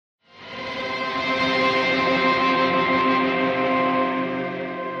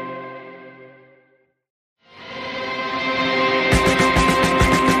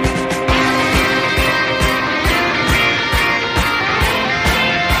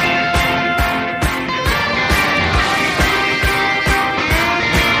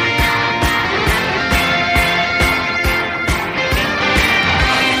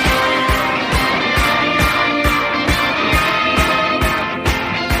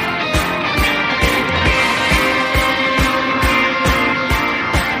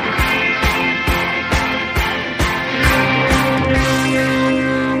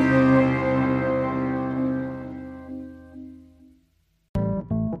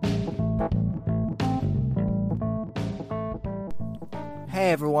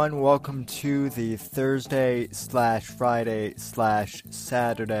Hey everyone, welcome to the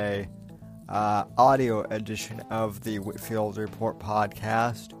Thursday/Friday/Saturday audio edition of the Whitfield Report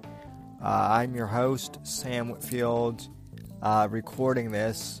podcast. I'm your host, Sam Whitfield, recording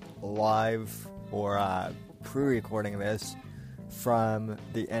this live or pre-recording this from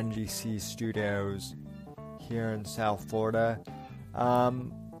the NGC studios here in South Florida.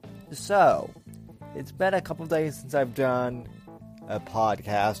 So, it's been a couple days since I've done a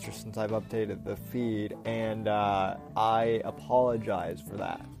podcast or since I've updated the feed, and I apologize for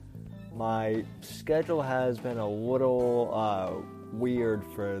that. My schedule has been a little weird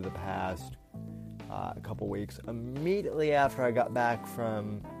for the past couple weeks. Immediately after I got back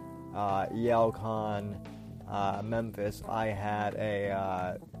from YaleCon Memphis, I had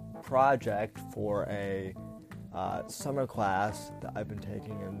a project for a summer class that I've been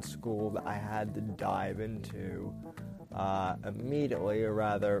taking in school that I had to dive into immediately, or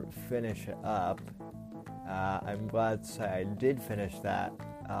rather finish it up. I'm glad to say I did finish that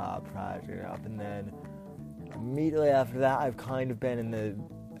project up, and then immediately after that I've kind of been in the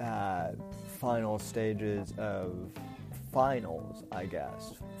final stages of finals, I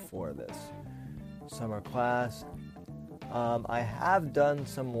guess, for this summer class. I have done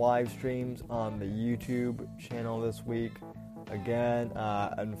some live streams on the YouTube channel this week. Again,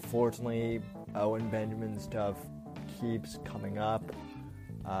 unfortunately, Owen Benjamin stuff keeps coming up,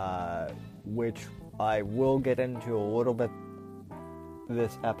 which I will get into a little bit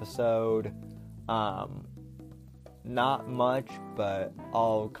this episode. Not much, but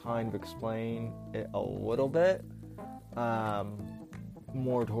I'll kind of explain it a little bit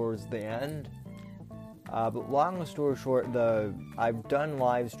more towards the end. But long story short, I've done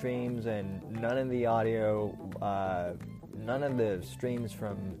live streams, and none of the streams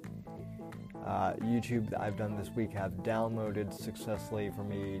from YouTube that I've done this week have downloaded successfully for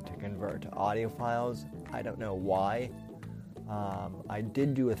me to convert to audio files. I don't know why. I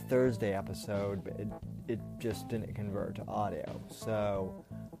did do a Thursday episode, but it just didn't convert to audio. So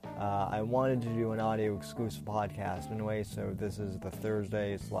I wanted to do an audio exclusive podcast anyway, so this is the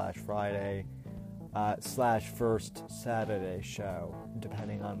Thursday/Friday /first Saturday show,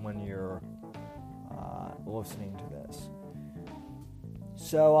 depending on when you're listening to this.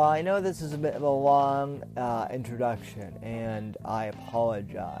 So I know this is a bit of a long introduction, and I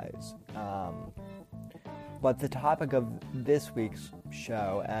apologize. But the topic of this week's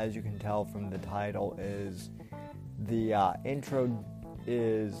show, as you can tell from the title, is the introduction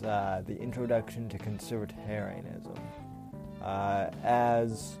to conservatarianism.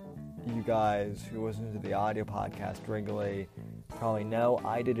 As you guys who listen to the audio podcast regularly probably know,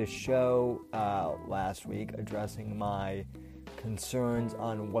 I did a show last week addressing my concerns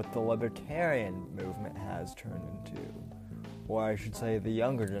on what the libertarian movement has turned into, or I should say the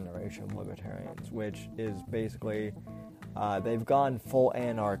younger generation of libertarians, which is basically they've gone full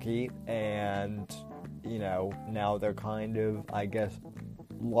anarchy, and now they're kind of, I guess,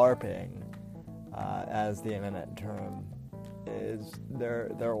 LARPing, as the internet term is. They're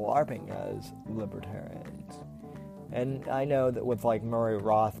LARPing as libertarians. And I know that with like Murray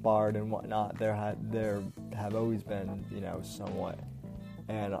Rothbard and whatnot, there have always been, somewhat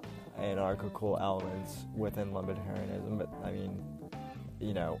anarchical elements within libertarianism. But I mean,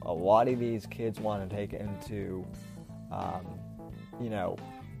 a lot of these kids want to take it into,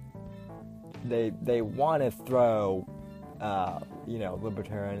 they want to throw,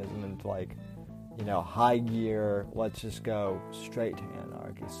 libertarianism into like, high gear. Let's just go straight to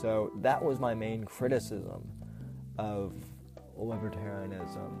anarchy. So that was my main criticism of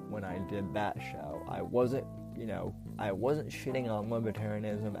libertarianism when I did that show. I wasn't shitting on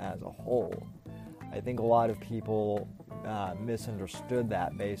libertarianism as a whole. I think a lot of people misunderstood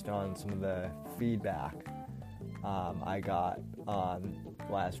that based on some of the feedback I got on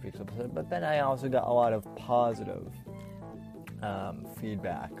last week's episode. But then I also got a lot of positive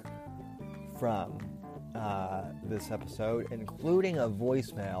feedback from this episode, including a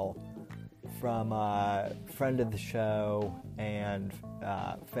voicemail from a friend of the show and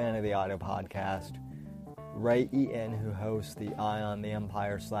fan of the audio podcast, Ray Eaton, who hosts the Eye on the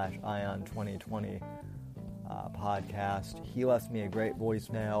Empire /Eye on 2020 podcast. He left me a great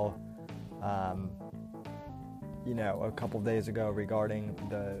voicemail, a couple days ago regarding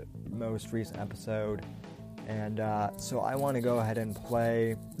the most recent episode. And so I want to go ahead and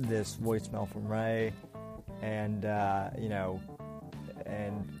play this voicemail from Ray and,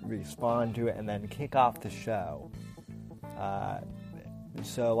 and respond to it and then kick off the show.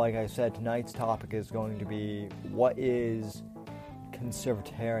 So like I said, tonight's topic is going to be, what is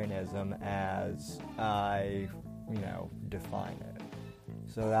conservatarianism as I, define it.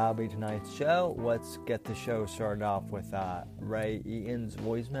 So that'll be tonight's show. Let's get the show started off with Ray Eaton's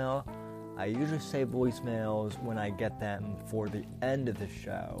voicemail. I usually say voicemails when I get them for the end of the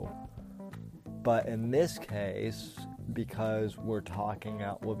show. But in this case, because we're talking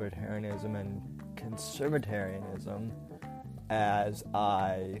about libertarianism and conservatarianism, as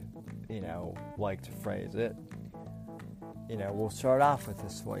I, like to phrase it, we'll start off with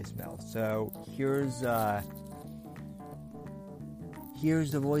this voicemail. So here's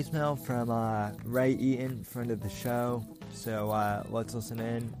the voicemail from Ray Eaton, friend of the show. So let's listen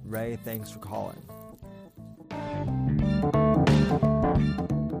in. Ray, thanks for calling.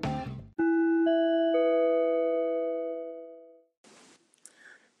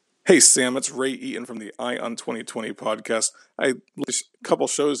 Hey Sam, it's Ray Eaton from the Ion 2020 podcast. I released a couple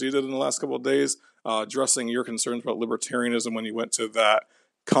shows you did in the last couple of days addressing your concerns about libertarianism when you went to that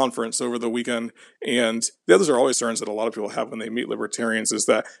conference over the weekend. And the others are always concerns that a lot of people have when they meet libertarians is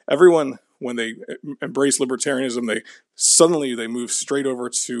that everyone, when they embrace libertarianism, they move straight over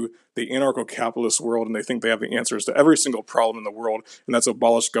to the anarcho-capitalist world and they think they have the answers to every single problem in the world, and that's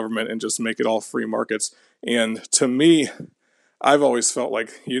abolish government and just make it all free markets. And to me, I've always felt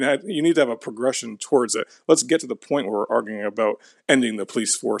like you need to have a progression towards it. Let's get to the point where we're arguing about ending the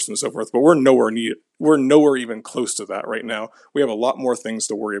police force and so forth, but we're nowhere even close to that right now. We have a lot more things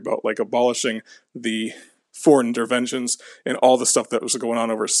to worry about, like abolishing the foreign interventions and all the stuff that was going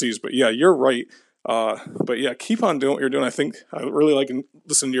on overseas. But yeah, you're right. But yeah, keep on doing what you're doing. I think I really like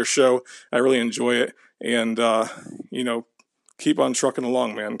listening to your show. I really enjoy it. And, keep on trucking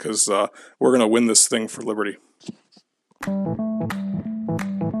along, man, because we're going to win this thing for liberty.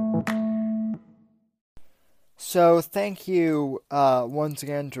 So thank you once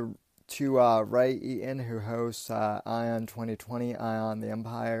again to Ray Eaton, who hosts Ion 2020, Ion the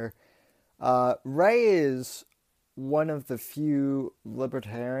Empire. Ray is one of the few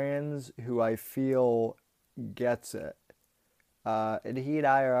libertarians who I feel gets it. And he and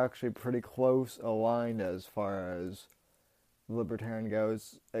I are actually pretty close aligned as far as libertarian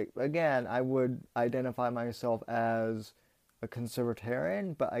goes. Again, I would identify myself as a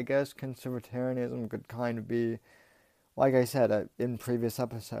conservatarian, but I guess conservatarianism could kind of be, like I said in previous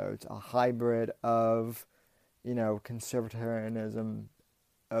episodes, a hybrid of, conservatarianism,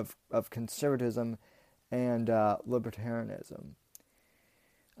 of conservatism and libertarianism.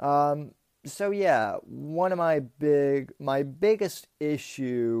 So yeah, one of my biggest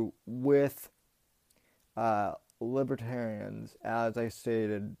issue with libertarians, as I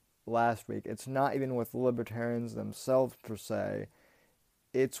stated last week, it's not even with libertarians themselves per se,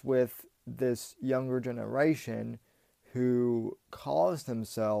 it's with this younger generation who calls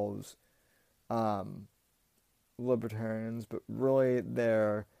themselves libertarians, but really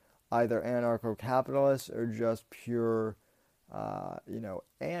they're either anarcho-capitalists or just pure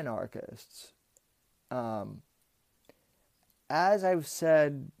anarchists. As I've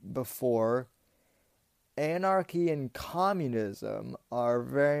said before, anarchy and communism are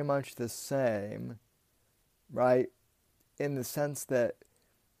very much the same, right? In the sense that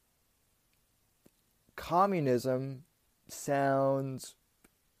communism sounds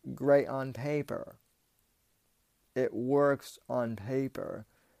great on paper. It works on paper,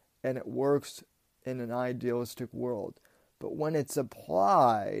 and it works in an idealistic world. But when it's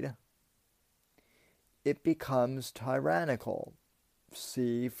applied, it becomes tyrannical.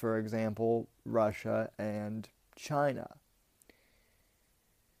 See, for example, Russia and China.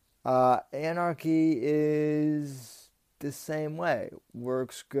 Anarchy is the same way.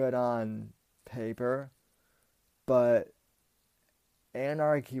 Works good on paper, but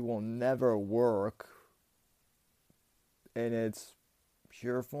anarchy will never work in its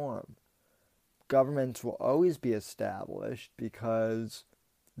pure form. Governments will always be established because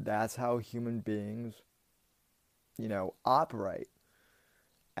that's how human beings, operate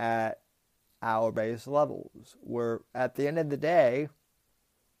at our base levels. Where at the end of the day,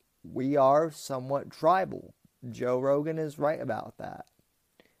 we are somewhat tribal. Joe Rogan is right about that.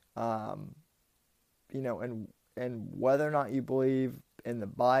 And whether or not you believe in the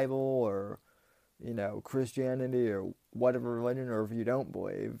Bible or, Christianity or whatever religion, or if you don't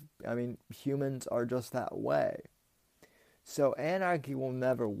believe, humans are just that way. So anarchy will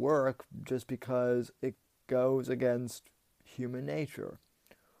never work just because it goes against human nature.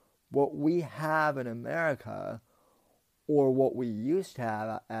 What we have in America, or what we used to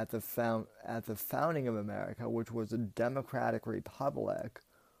have at the founding of America, which was a democratic republic,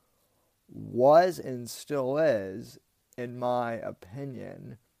 was and still is, in my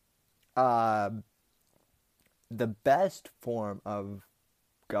opinion, the best form of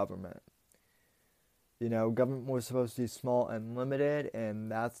government. government was supposed to be small and limited,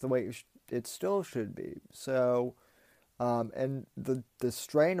 and that's the way it still should be. So, and the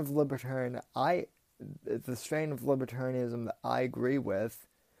strain of libertarianism that I agree with,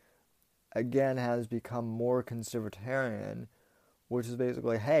 again, has become more conservatarian, which is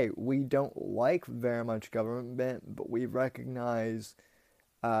basically, hey, we don't like very much government, but we recognize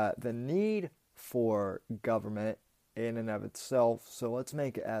the need for government in and of itself, so let's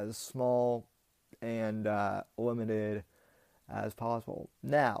make it as small and limited as possible.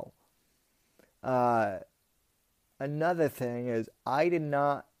 Now, another thing is, I did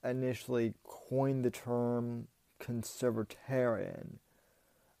not initially coin the term conservatarian.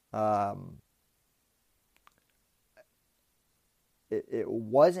 It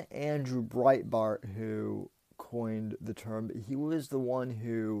wasn't Andrew Breitbart who coined the term, but he was the one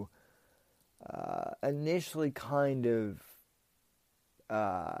who initially kind of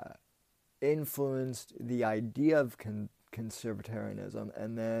influenced the idea of conservatarianism,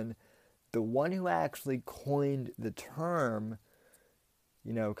 and then the one who actually coined the term,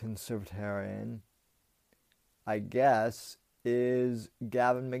 conservatarian, I guess, is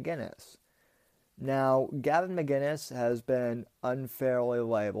Gavin McInnes. Now, Gavin McInnes has been unfairly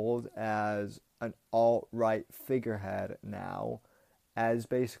labeled as an alt-right figurehead now, as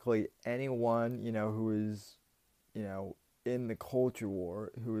basically anyone, who is, in the culture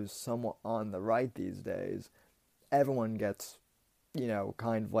war, who is somewhat on the right these days, everyone gets,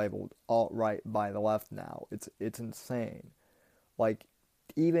 kind of labeled alt-right by the left now. It's insane. Like,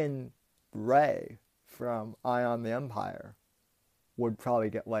 even Ray from Eye on the Empire would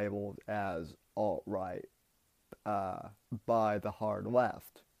probably get labeled as alt-right by the hard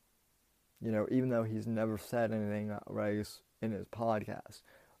left. Even though he's never said anything about race in his podcast.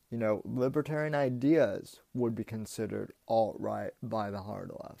 Libertarian ideas would be considered alt-right by the hard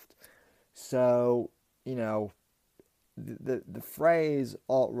left. So, the phrase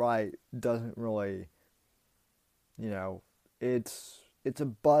alt-right doesn't really, it's a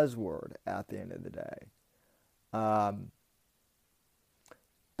buzzword at the end of the day.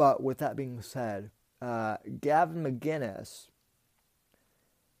 But with that being said, Gavin McInnes,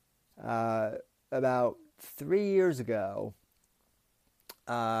 about 3 years ago,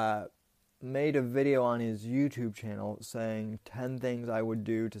 made a video on his YouTube channel saying 10 things I would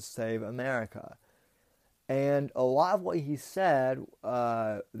do to save America. And a lot of what he said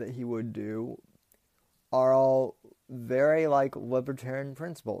that he would do are all very libertarian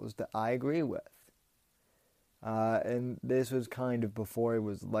principles that I agree with. And this was kind of before he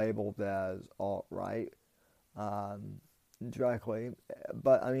was labeled as alt-right directly.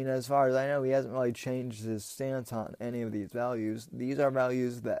 But, as far as I know, he hasn't really changed his stance on any of these values. These are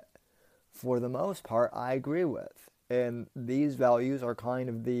values that, for the most part, I agree with. And these values are kind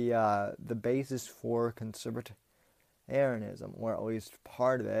of the basis for conservatarianism, or at least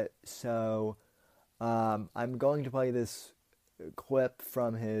part of it. So, I'm going to play this clip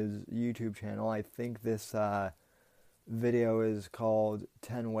from his YouTube channel. I think this video is called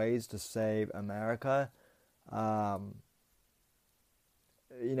 10 Ways to Save America.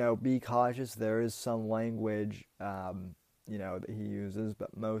 Be cautious. There is some language, that he uses,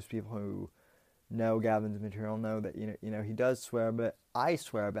 but most people who know Gavin's material know that, he does swear a bit. I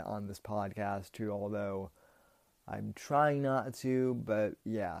swear a bit on this podcast too, although I'm trying not to, but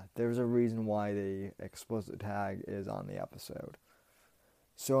yeah, there's a reason why the explicit tag is on the episode.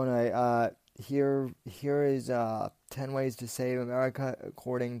 So anyway, here is 10 Ways to Save America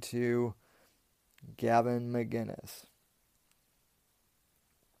according to Gavin McInnes.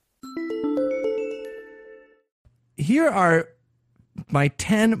 Here are my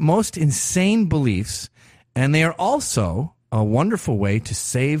 10 most insane beliefs, and they are also a wonderful way to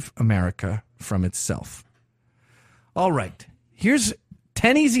save America from itself. All right, here's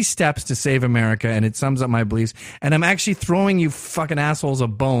 10 easy steps to save America, and it sums up my beliefs. And I'm actually throwing you fucking assholes a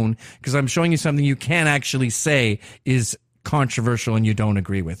bone because I'm showing you something you can actually say is controversial and you don't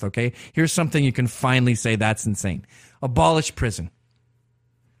agree with, okay? Here's something you can finally say that's insane. Abolish prison.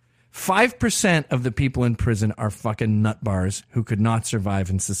 5% of the people in prison are fucking nutbars who could not survive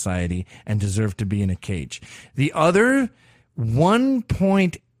in society and deserve to be in a cage. The other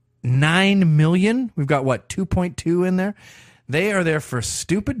 1.9 million, we've got 2.2 in there? They are there for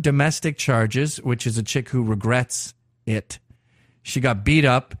stupid domestic charges, which is a chick who regrets it. She got beat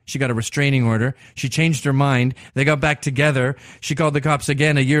up. She got a restraining order. She changed her mind. They got back together. She called the cops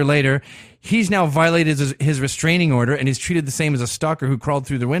again a year later. He's now violated his restraining order and is treated the same as a stalker who crawled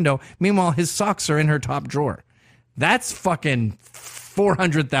through the window. Meanwhile, his socks are in her top drawer. That's fucking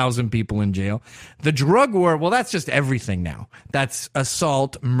 400,000 people in jail. The drug war, well, that's just everything now. That's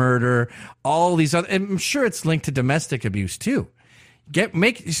assault, murder, all these other, I'm sure it's linked to domestic abuse too.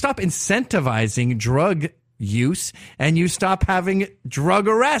 Stop incentivizing drug use and you stop having drug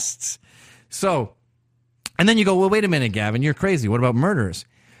arrests. So, and then you go, well, wait a minute, Gavin, you're crazy. What about murders?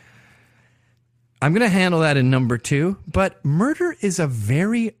 I'm going to handle that in number 2, but murder is a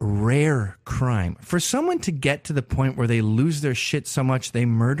very rare crime. For someone to get to the point where they lose their shit so much they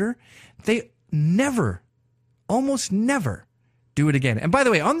murder, they almost never do it again. And by the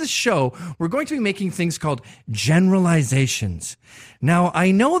way, on this show, we're going to be making things called generalizations. Now,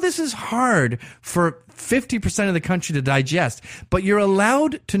 I know this is hard for 50% of the country to digest, but you're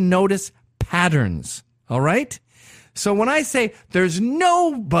allowed to notice patterns, all right? So when I say there's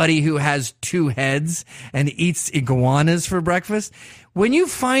nobody who has 2 heads and eats iguanas for breakfast, when you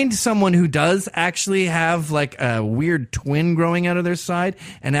find someone who does actually have like a weird twin growing out of their side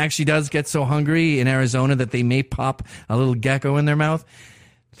and actually does get so hungry in Arizona that they may pop a little gecko in their mouth,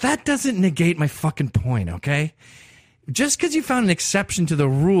 that doesn't negate my fucking point, okay? Just because you found an exception to the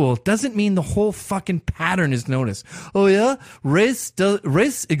rule doesn't mean the whole fucking pattern is noticed. Oh yeah? Race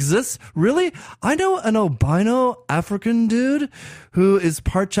exists? Really? I know an albino African dude who is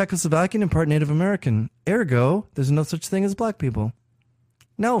part Czechoslovakian and part Native American. Ergo, there's no such thing as black people.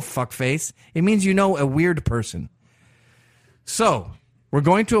 No, fuckface. It means you know a weird person. So, we're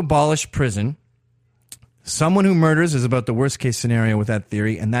going to abolish prison. Someone who murders is about the worst case scenario with that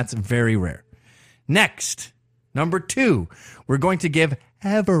theory, and that's very rare. Next. Number 2, we're going to give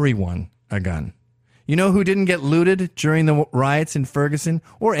everyone a gun. You know who didn't get looted during the riots in Ferguson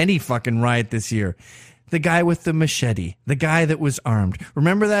or any fucking riot this year? The guy with the machete, the guy that was armed.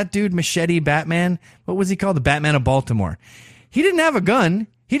 Remember that dude, Machete Batman? What was he called? The Batman of Baltimore. He didn't have a gun.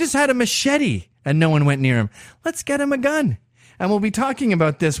 He just had a machete and no one went near him. Let's get him a gun. And we'll be talking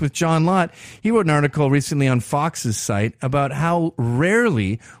about this with John Lott. He wrote an article recently on Fox's site about how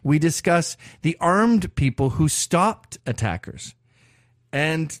rarely we discuss the armed people who stopped attackers.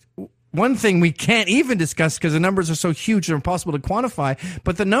 And one thing we can't even discuss because the numbers are so huge they're impossible to quantify,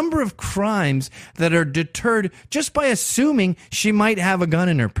 but the number of crimes that are deterred just by assuming she might have a gun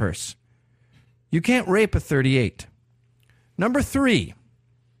in her purse. You can't rape a 38. Number 3,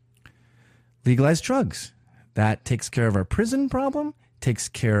 legalize drugs. That takes care of our prison problem, takes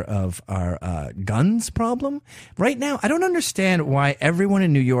care of our guns problem. Right now, I don't understand why everyone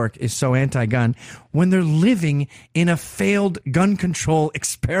in New York is so anti-gun when they're living in a failed gun control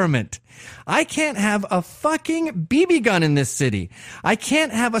experiment. I can't have a fucking BB gun in this city. I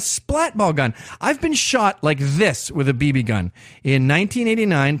can't have a splat ball gun. I've been shot like this with a BB gun. In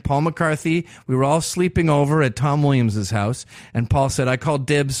 1989, Paul McCarthy, we were all sleeping over at Tom Williams' house, and Paul said, I called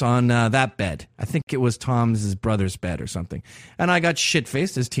dibs on that bed. I think it was Tom's brother's bed or something. And I got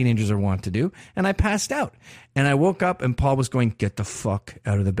shit-faced, as teenagers are wont to do, and I passed out. And I woke up, and Paul was going, get the fuck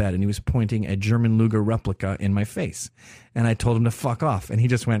out of the bed. And he was pointing a German Luger replica in my face. And I told him to fuck off. And he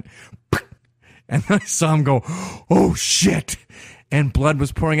just went, and I saw him go, oh, shit. And blood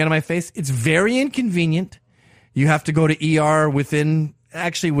was pouring out of my face. It's very inconvenient. You have to go to ER within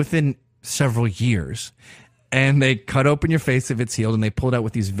several years. And they cut open your face if it's healed. And they pull it out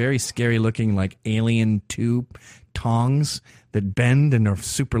with these very scary looking, like alien tube tongs that bend and are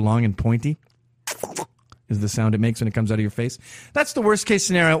super long and pointy. Is the sound it makes when it comes out of your face. That's the worst case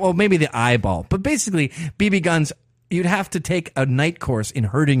scenario. Well, maybe the eyeball. But basically, BB guns, you'd have to take a night course in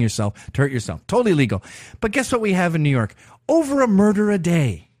hurting yourself to hurt yourself. Totally legal. But guess what we have in New York? Over a murder a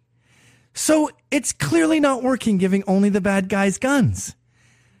day. So it's clearly not working giving only the bad guys guns.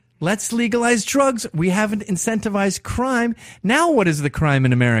 Let's legalize drugs. We haven't incentivized crime. Now what is the crime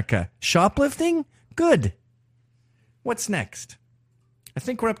in America? Shoplifting? Good. What's next? I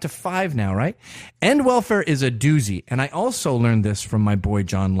think we're up to 5 now, right? End welfare is a doozy. And I also learned this from my boy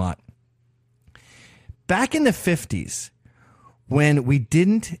John Lott. Back in the 50s, when we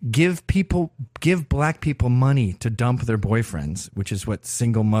didn't give black people money to dump their boyfriends, which is what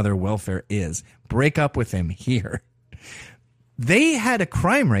single mother welfare is, break up with him here, they had a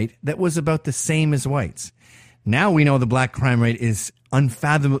crime rate that was about the same as whites. Now we know the black crime rate is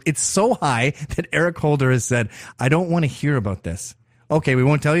unfathomable. It's so high that Eric Holder has said, I don't want to hear about this. Okay, we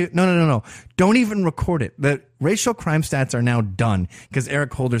won't tell you? No. Don't even record it. The racial crime stats are now done because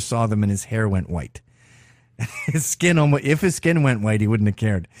Eric Holder saw them and his hair went white. If his skin went white, he wouldn't have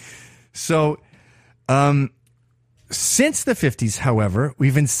cared. So, since the 50s, however,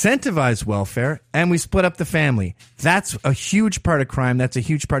 we've incentivized welfare and we split up the family. That's a huge part of crime. That's a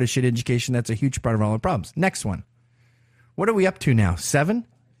huge part of shit education. That's a huge part of all our problems. Next one. What are we up to now? 7?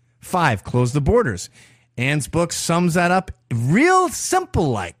 5, close the borders. Anne's book sums that up real simple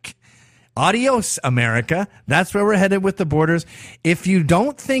like. Adios, America. That's where we're headed with the borders. If you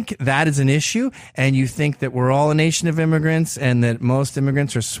don't think that is an issue and you think that we're all a nation of immigrants and that most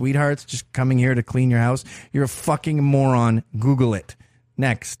immigrants are sweethearts just coming here to clean your house, you're a fucking moron. Google it.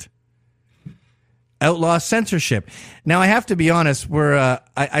 Next. Outlaw censorship. Now, I have to be honest.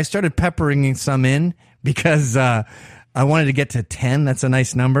 I started peppering some in because I wanted to get to 10. That's a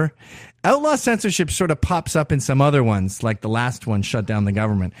nice number. Outlaw censorship sort of pops up in some other ones, like the last one, shut down the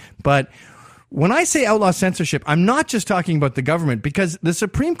government. But when I say outlaw censorship, I'm not just talking about the government, because the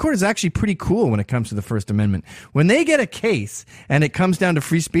Supreme Court is actually pretty cool when it comes to the First Amendment. When they get a case and it comes down to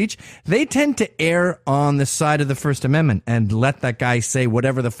free speech, they tend to err on the side of the First Amendment and let that guy say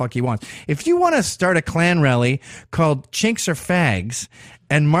whatever the fuck he wants. If you want to start a Klan rally called Chinks or Fags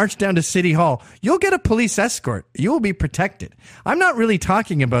and march down to City Hall, you'll get a police escort. You will be protected. I'm not really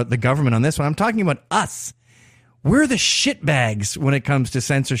talking about the government on this one. I'm talking about us. We're the shitbags when it comes to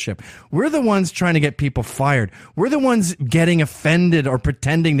censorship. We're the ones trying to get people fired. We're the ones getting offended or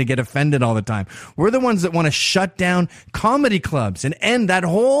pretending to get offended all the time. We're the ones that want to shut down comedy clubs and end that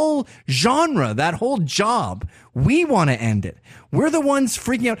whole genre, that whole job. We want to end it. We're the ones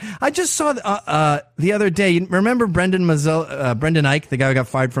freaking out. I just saw the other day, remember Brendan Ike, the guy who got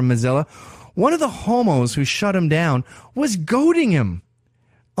fired from Mozilla? One of the homos who shut him down was goading him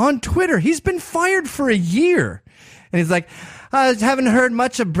on Twitter. He's been fired for a year. And he's like, I haven't heard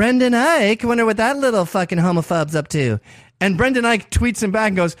much of Brendan Ike. Wonder what that little fucking homophobe's up to. And Brendan Ike tweets him back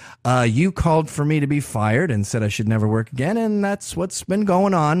and goes, you called for me to be fired and said I should never work again. And that's what's been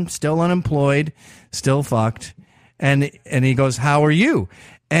going on. Still unemployed, still fucked. And he goes, how are you?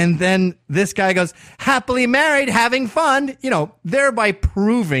 And then this guy goes, happily married, having fun, thereby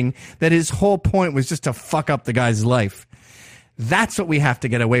proving that his whole point was just to fuck up the guy's life. That's what we have to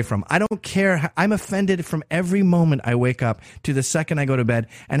get away from. I don't care. I'm offended from every moment I wake up to the second I go to bed,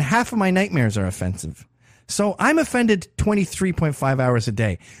 and half of my nightmares are offensive. So I'm offended 23.5 hours a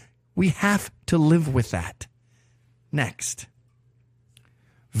day. We have to live with that. Next.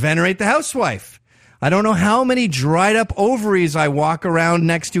 Venerate the housewife. I don't know how many dried up ovaries I walk around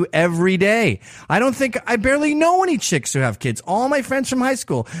next to every day. I barely know any chicks who have kids. All my friends from high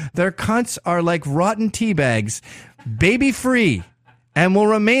school, their cunts are like rotten tea bags, baby free, and will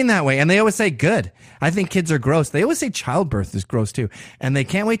remain that way. And they always say, good. I think kids are gross. They always say childbirth is gross too. And they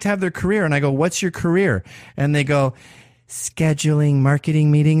can't wait to have their career. And I go, what's your career? And they go, scheduling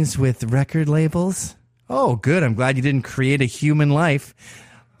marketing meetings with record labels. Oh, good. I'm glad you didn't create a human life.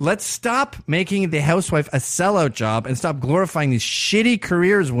 Let's stop making the housewife a sellout job and stop glorifying these shitty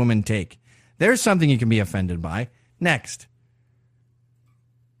careers women take. There's something you can be offended by. Next.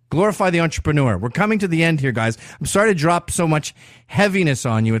 Glorify the entrepreneur. We're coming to the end here, guys. I'm sorry to drop so much heaviness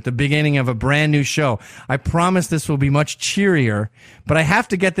on you at the beginning of a brand new show. I promise this will be much cheerier, but I have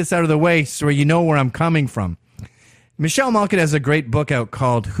to get this out of the way so you know where I'm coming from. Michelle Malkin has a great book out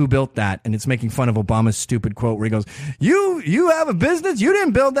called Who Built That? And it's making fun of Obama's stupid quote where he goes, you have a business? You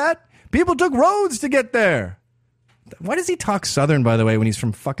didn't build that. People took roads to get there. Why does he talk Southern, by the way, when he's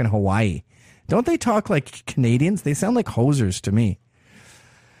from fucking Hawaii? Don't they talk like Canadians? They sound like hosers to me.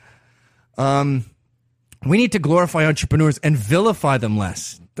 We need to glorify entrepreneurs and vilify them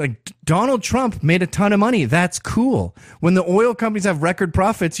less. Like Donald Trump made a ton of money. That's cool. When the oil companies have record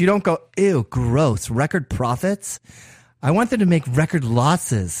profits, you don't go, ew, gross, record profits? I want them to make record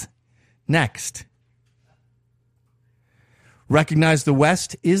losses. Next. Recognize the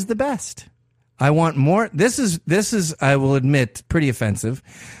West is the best. I want more. This is, I will admit, pretty offensive.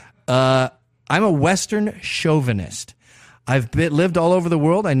 I'm a Western chauvinist. I've lived all over the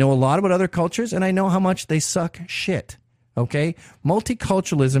world. I know a lot about other cultures, and I know how much they suck shit. Okay?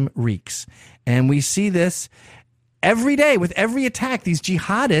 Multiculturalism reeks. And we see this every day with every attack. These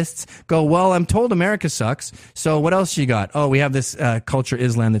jihadists go, well, I'm told America sucks, so what else you got? Oh, we have this culture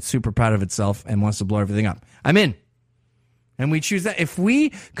Islam that's super proud of itself and wants to blow everything up. I'm in. And we choose that. If we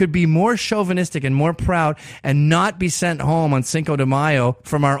could be more chauvinistic and more proud and not be sent home on Cinco de Mayo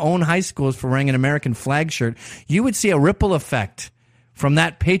from our own high schools for wearing an American flag shirt, you would see a ripple effect from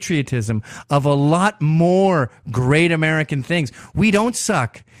that patriotism of a lot more great American things. We don't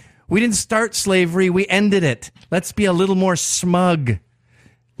suck. We didn't start slavery. We ended it. Let's be a little more smug.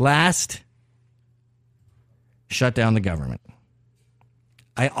 Last, shut down the government.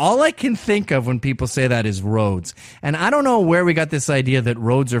 All I can think of when people say that is roads. And I don't know where we got this idea that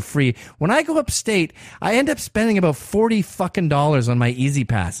roads are free. When I go upstate, I end up spending about $40 fucking on my Easy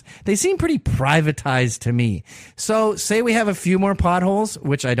Pass. They seem pretty privatized to me. So say we have a few more potholes,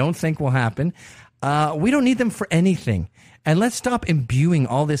 which I don't think will happen. We don't need them for anything. And let's stop imbuing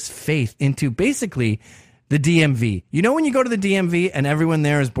all this faith into basically the DMV. You know when you go to the DMV and everyone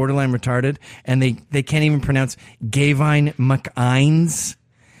there is borderline retarded and they can't even pronounce Gavin McInes?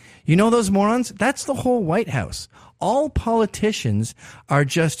 You know those morons? That's the whole White House. All politicians are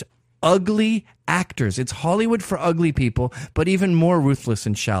just ugly actors. It's Hollywood for ugly people, but even more ruthless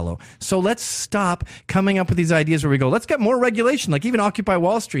and shallow. So let's stop coming up with these ideas where we go, let's get more regulation, like even Occupy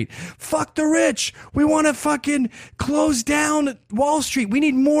Wall Street. Fuck the rich. We want to fucking close down Wall Street. We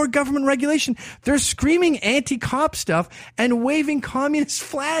need more government regulation. They're screaming anti-cop stuff and waving communist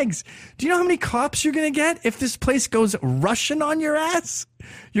flags. Do you know how many cops you're going to get if this place goes Russian on your ass?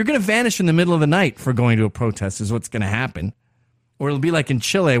 You're going to vanish in the middle of the night for going to a protest is what's going to happen. Or it'll be like in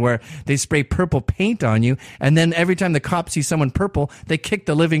Chile where they spray purple paint on you, and then every time the cops see someone purple, they kick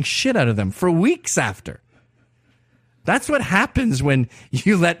the living shit out of them for weeks after. That's what happens when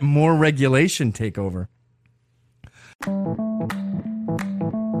you let more regulation take over.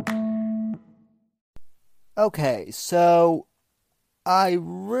 Okay, so I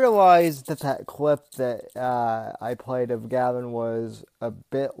realized that clip that I played of Gavin was a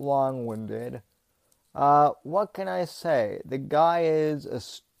bit long-winded. What can I say? The guy is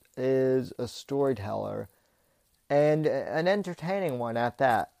a storyteller, and an entertaining one at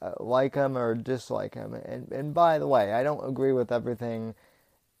that. Like him or dislike him. And by the way, I don't agree with everything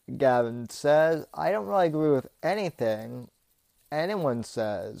Gavin says. I don't really agree with anything anyone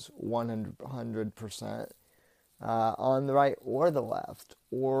says 100%. On the right or the left,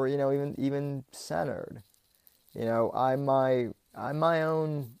 or even centered. I'm my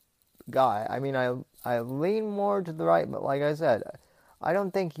own guy. I mean, I lean more to the right, but like I said, I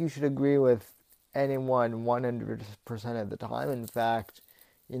don't think you should agree with anyone 100% of the time. In fact,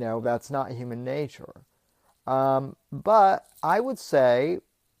 that's not human nature. But I would say,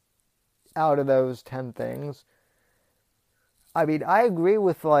 out of those 10 things, I mean, I agree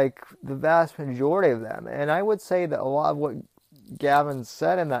with, like, the vast majority of them. And I would say that a lot of what Gavin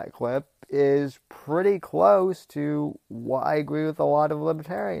said in that clip is pretty close to what I agree with a lot of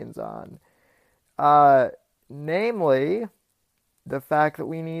libertarians on. Namely, the fact that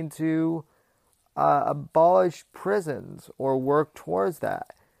we need to abolish prisons or work towards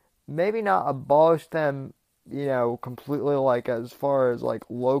that. Maybe not abolish them, completely, like, as far as, like,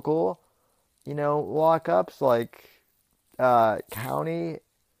 local, lockups, like county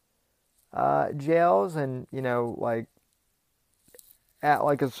jails, and like at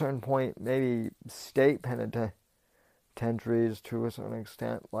like a certain point maybe state penitentiaries to a certain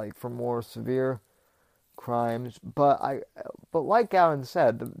extent, like for more severe crimes. But like Gavin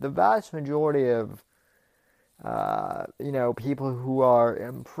said, the vast majority of people who are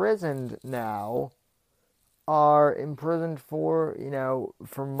imprisoned now are imprisoned for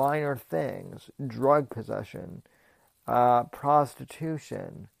for minor things: drug possession,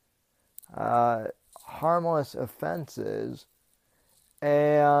 prostitution, harmless offenses,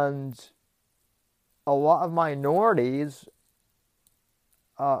 and a lot of minorities,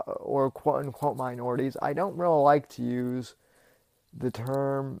 or quote-unquote minorities. I don't really like to use the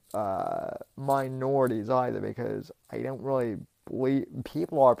term minorities either, because I don't really believe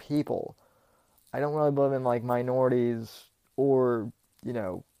people are people. I don't really believe in like minorities or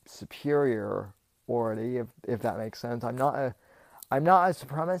superiority, if that makes sense. I'm not a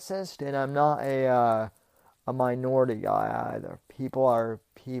supremacist, and I'm not a minority guy either. People are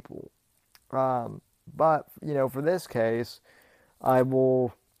people. But for this case, I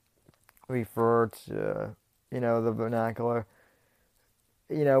will refer to the vernacular.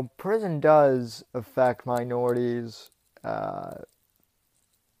 Prison does affect minorities,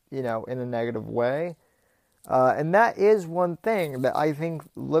 in a negative way. And that is one thing that I think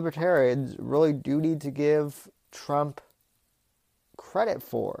libertarians really do need to give Trump credit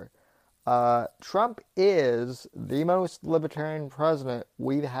for. Trump is the most libertarian president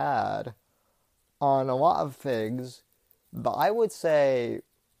we've had on a lot of things, but I would say,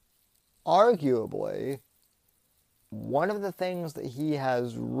 arguably, one of the things that he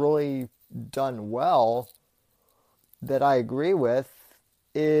has really done well that I agree with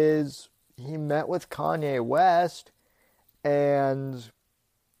is he met with Kanye West and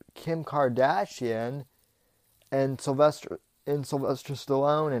Kim Kardashian and Sylvester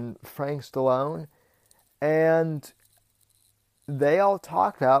Stallone and Frank Stallone, and they all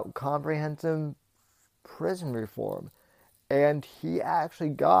talked about comprehensive prison reform, and he actually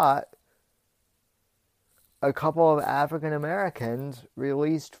got a couple of African Americans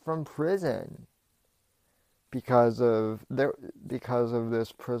released from prison because of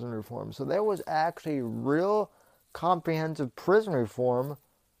this prison reform. So there was actually real comprehensive prison reform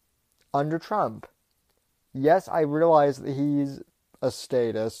under Trump. Yes, I realize that he's a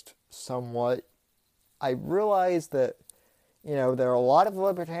statist, somewhat. I realize that, there are a lot of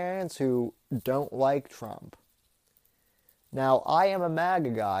libertarians who don't like Trump. Now, I am a MAGA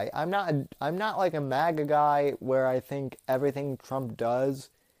guy. I'm not like a MAGA guy where I think everything Trump does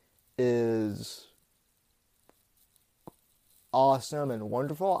is awesome and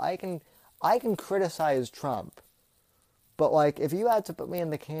wonderful. I can criticize Trump. But like if you had to put me in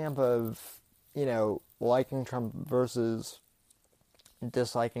the camp of, liking Trump versus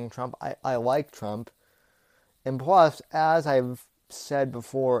disliking Trump, I like Trump. And plus, as I've said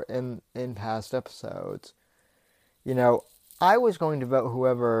before in past episodes, I was going to vote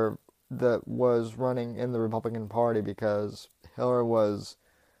whoever that was running in the Republican Party because Hillary was,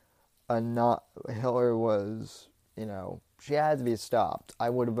 she had to be stopped. I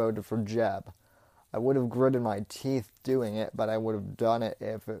would have voted for Jeb. I would have gritted my teeth doing it, but I would have done it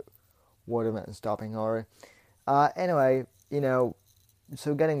if it would have meant stopping Hillary. Anyway,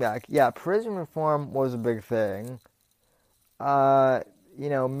 so getting back, prison reform was a big thing.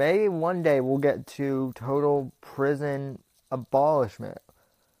 Maybe one day we'll get to total prison abolishment.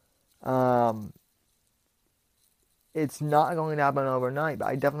 It's not going to happen overnight, but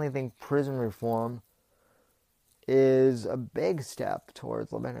I definitely think prison reform is a big step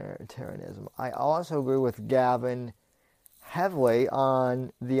towards libertarianism. I also agree with Gavin heavily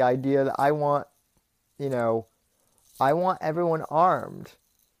on the idea that I want everyone armed.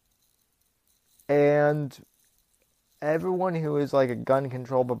 And everyone who is like a gun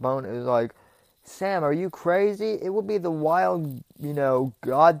control proponent is like, Sam, are you crazy? It would be the wild,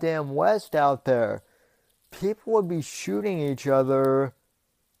 goddamn West out there. People would be shooting each other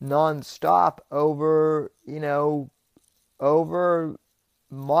non-stop over, over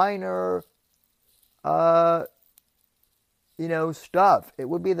minor, stuff. It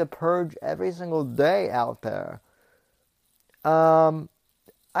would be the purge every single day out there. I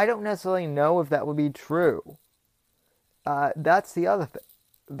don't necessarily know if that would be true. That's the other thing.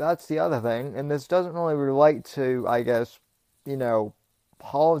 That's the other thing, and this doesn't really relate to, I guess,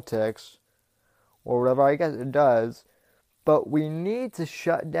 politics or whatever. I guess it does. But we need to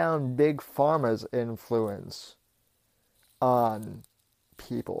shut down Big Pharma's influence on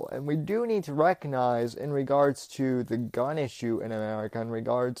people. And we do need to recognize, in regards to the gun issue in America, in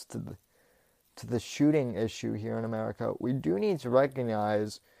regards to the shooting issue here in America, we do need to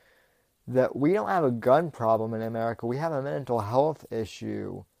recognize that we don't have a gun problem in America. We have a mental health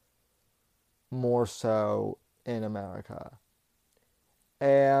issue more so in America.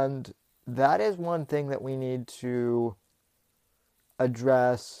 And that is one thing that we need to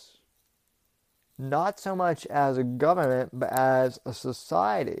address, not so much as a government, but as a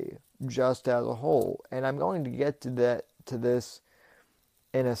society, just as a whole. And I'm going to get to this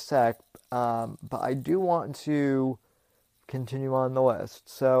in a sec, but I do want to continue on the list.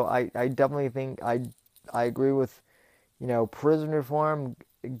 So I definitely think I agree with, prison reform,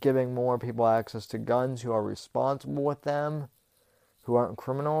 giving more people access to guns who are responsible with them, who aren't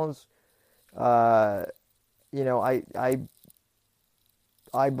criminals. I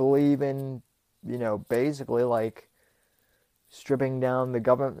believe in, basically like stripping down the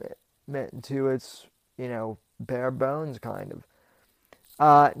government to its, bare bones kind of.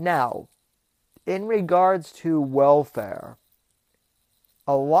 Now, in regards to welfare,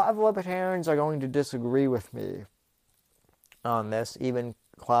 a lot of libertarians are going to disagree with me on this, even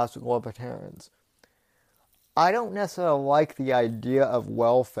classical libertarians. I don't necessarily like the idea of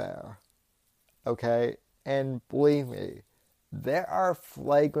welfare, okay? And believe me, there are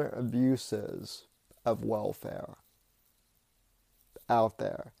flagrant abuses of welfare out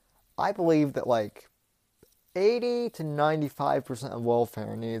there. I believe that like 80 to 95% of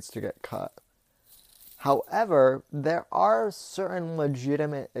welfare needs to get cut. However, there are certain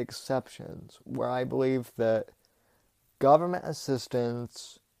legitimate exceptions where I believe that government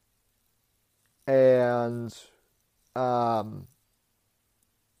assistance and,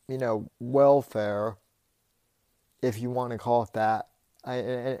 welfare, if you want to call it that,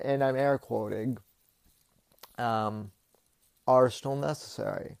 and I'm air quoting, are still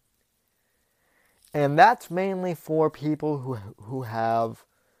necessary. And that's mainly for people who have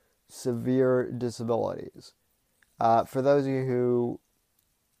severe disabilities. For those of you who,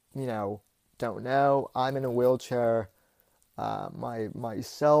 don't know, I'm in a wheelchair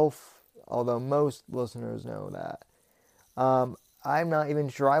myself, although most listeners know that. I'm not even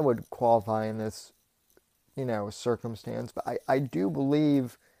sure I would qualify in this, circumstance, but I do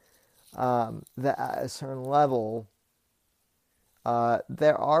believe that at a certain level,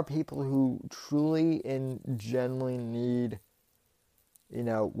 there are people who truly and genuinely need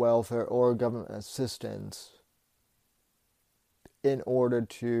welfare or government assistance in order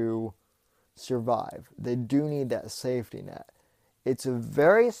to survive. They do need that safety net. It's a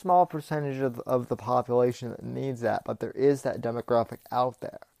very small percentage of the population that needs that, but there is that demographic out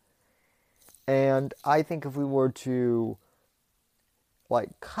there. And I think if we were to,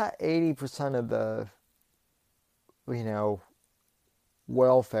 cut 80% of the,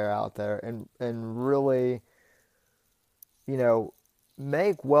 welfare out there and really,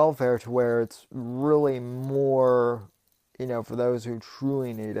 make welfare to where it's really more, for those who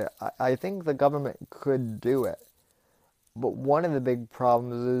truly need it, I think the government could do it. But one of the big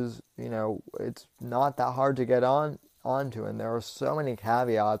problems is, it's not that hard to get onto, and there are so many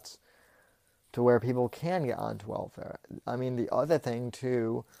caveats to where people can get onto welfare. I mean, the other thing,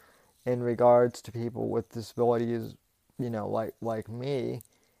 too, in regards to people with disabilities, like me,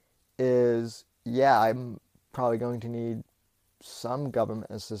 is, I'm probably going to need some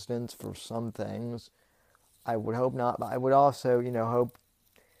government assistance for some things. I would hope not, but I would also, hope,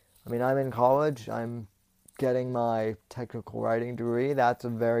 I'm in college, I'm getting my technical writing degree. That's a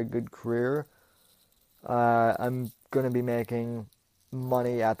very good career. I'm going to be making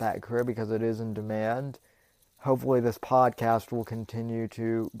money at that career because it is in demand. Hopefully this podcast will continue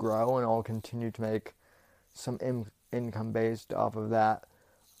to grow and I'll continue to make some income based off of that.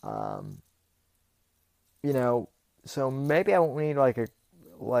 So maybe I won't need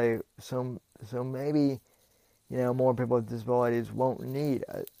so maybe, more people with disabilities won't need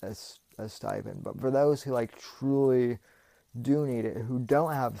a stipend. But for those who truly do need it, who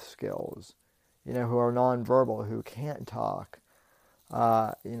don't have skills, who are nonverbal, who can't talk,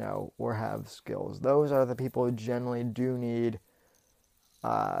 or have skills, those are the people who generally do need,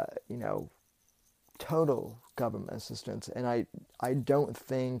 total government assistance. And I don't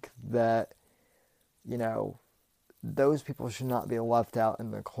think that, those people should not be left out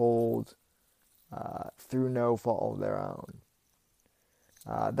in the cold through no fault of their own.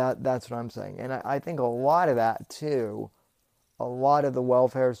 That's what I'm saying. And I think a lot of that, too, a lot of the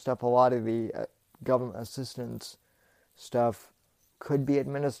welfare stuff, a lot of the government assistance stuff could be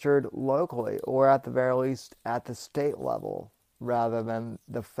administered locally or at the very least at the state level rather than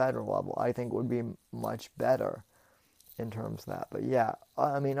the federal level. I think would be much better in terms of that. But yeah,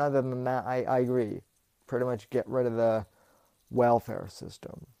 other than that, I agree. Pretty much get rid of the welfare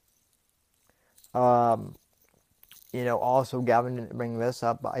system. Also Gavin didn't bring this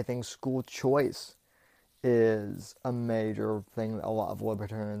up, but I think school choice is a major thing that a lot of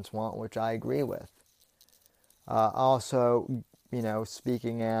libertarians want, which I agree with. Also,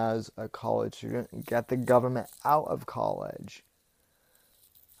 speaking as a college student, get the government out of college.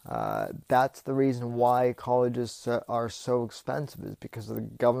 That's the reason why colleges are so expensive, is because the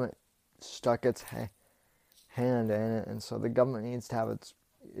government stuck its hand in it, and so the government needs to have its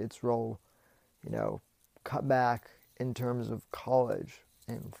role, cut back in terms of college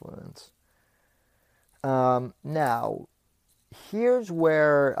influence. Now, here's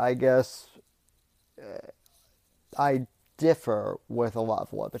where I guess I differ with a lot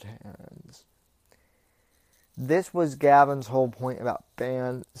of libertarians. This was Gavin's whole point about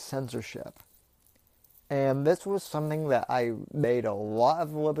ban censorship. And this was something that I made a lot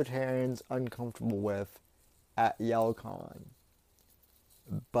of libertarians uncomfortable with at YaleCon.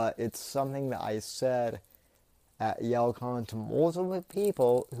 But it's something that I said at YaleCon to multiple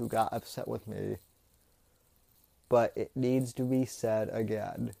people who got upset with me. But it needs to be said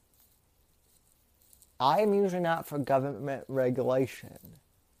again. I am usually not for government regulation.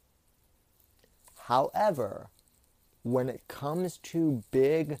 However, when it comes to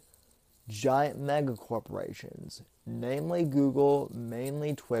big, giant mega corporations, namely Google,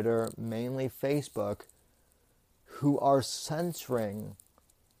 mainly Twitter, mainly Facebook, who are censoring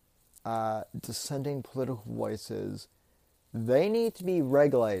dissenting political voices, they need to be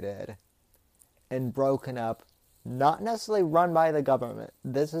regulated and broken up, not necessarily run by the government.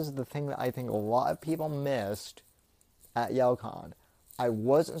 This is the thing that I think a lot of people missed at YaleCon. I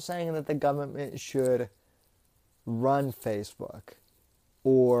wasn't saying that the government should run Facebook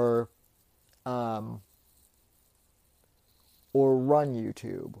or run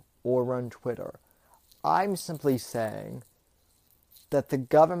YouTube or run Twitter. I'm simply saying that the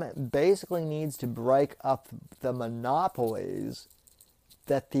government basically needs to break up the monopolies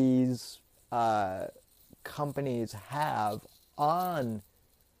that these companies have on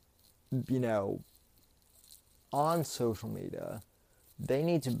social media. They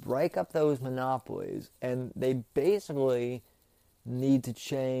need to break up those monopolies, and they basically need to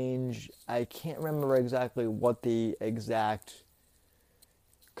change. I can't remember exactly what the exact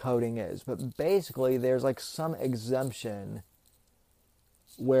coding is, but basically there's some exemption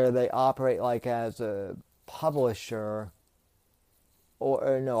where they operate like as a publisher,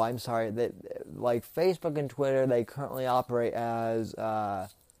 or no, I'm sorry, that like Facebook and Twitter, they currently operate as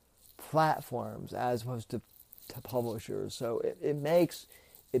platforms as opposed to publishers. So it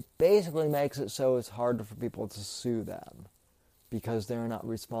basically makes it so it's harder for people to sue them because they're not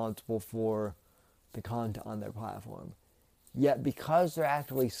responsible for the content on their platform. Yet because they're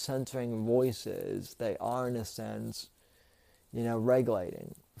actively censoring voices, they are in a sense,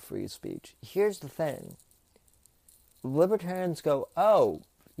 regulating free speech. Here's the thing. Libertarians go, Facebook,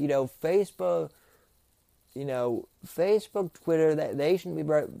 Facebook, Twitter, they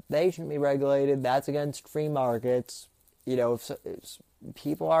shouldn't be regulated. That's against free markets. If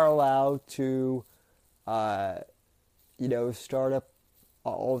people are allowed to, start up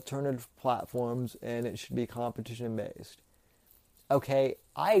alternative platforms, and it should be competition based. Okay,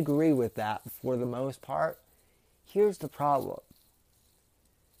 I agree with that for the most part. Here's the problem.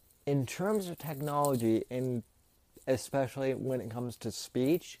 In terms of technology, and especially when it comes to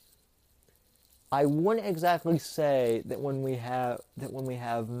speech, I wouldn't exactly say that when we have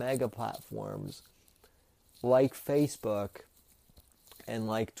mega platforms like Facebook and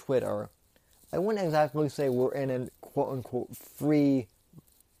like Twitter, I wouldn't exactly say we're in a quote-unquote free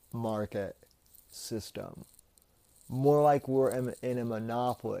market system. More like we're in a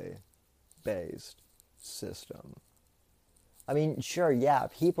monopoly-based system. I mean, sure, yeah,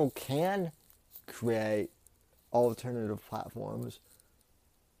 people can create alternative platforms,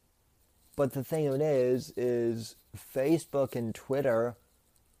 but the thing of it is Facebook and Twitter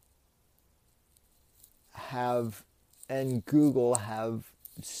and Google have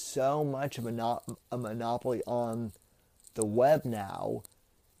so much of a monopoly on the web now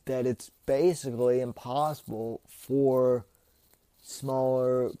that it's basically impossible for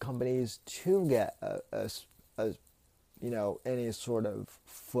smaller companies to get any sort of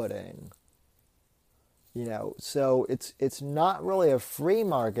footing. So it's not really a free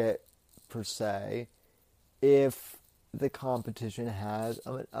market per se if the competition has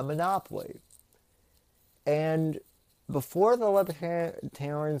a monopoly. And before the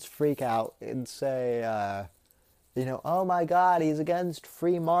libertarians freak out and say, oh my God, he's against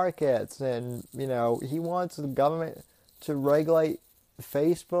free markets, and, he wants the government to regulate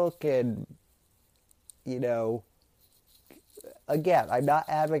Facebook, and, again, I'm not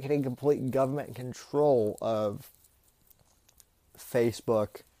advocating complete government control of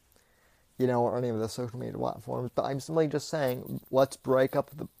Facebook, or any of the social media platforms, but I'm simply just saying, let's break up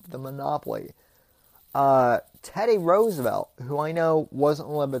the monopoly. Teddy Roosevelt, who I know wasn't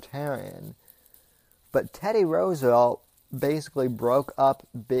a libertarian, but Teddy Roosevelt basically broke up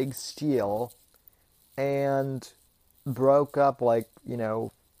Big Steel and broke up, the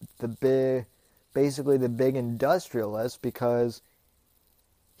big industrialists, because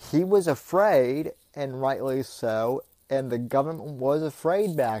he was afraid, and rightly so, and the government was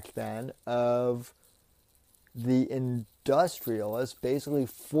afraid back then of the industrialists basically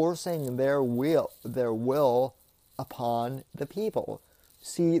forcing their will upon the people.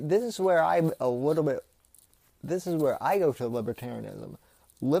 See, this is where I go to libertarianism.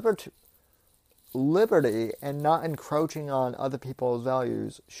 Liberty and not encroaching on other people's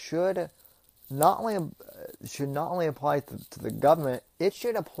values should not only apply to the government, it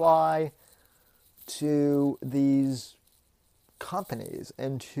should apply to these companies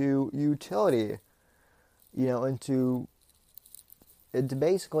and to utility, into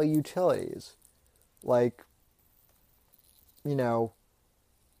basically utilities. Like,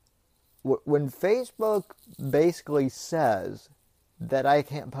 when Facebook basically says that I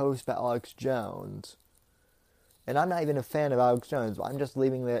can't post about Alex Jones, and I'm not even a fan of Alex Jones, but I'm just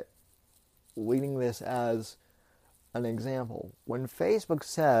leaving this as an example. When Facebook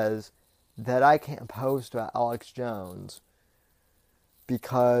says that I can't post about Alex Jones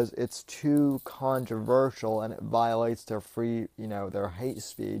because it's too controversial and it violates their their hate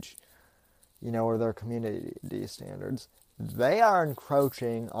speech, or their community standards, they are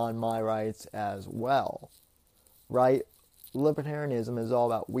encroaching on my rights as well, right? Libertarianism is all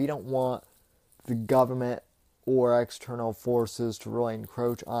about, we don't want the government or external forces to really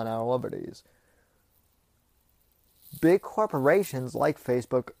encroach on our liberties. Big corporations like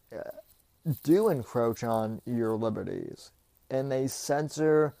Facebook do encroach on your liberties, and they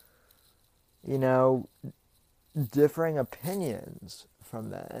censor, differing opinions from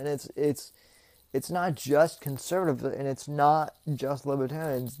that. And it's not just conservatives, and it's not just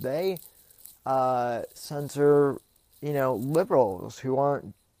libertarians. They censor, liberals who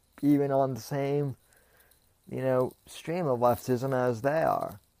aren't even on the same, stream of leftism as they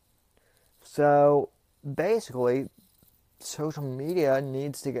are. So basically, social media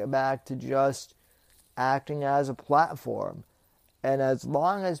needs to get back to just acting as a platform. And as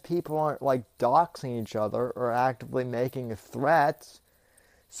long as people aren't like doxing each other or actively making threats,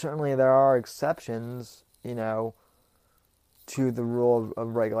 certainly there are exceptions, to the rule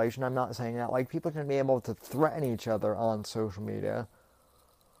of regulation. I'm not saying that. Like, people can be able to threaten each other on social media.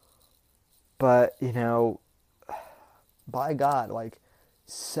 But, by God, like,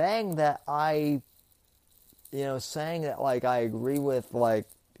 saying that I agree with, like,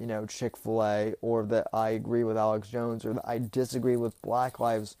 Chick-fil-A, or that I agree with Alex Jones, or that I disagree with Black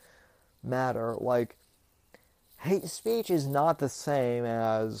Lives Matter, like, hate speech is not the same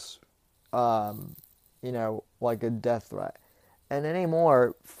as, like a death threat. And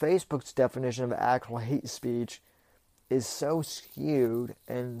anymore, Facebook's definition of actual hate speech is so skewed,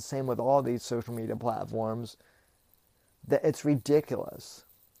 and same with all these social media platforms, that it's ridiculous.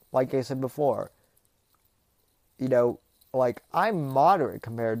 Like I said before, like, I'm moderate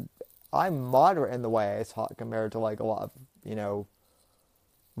in the way I talk compared to, like, a lot of,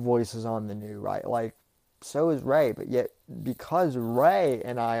 voices on the new right. Like, so is Ray, but yet, because Ray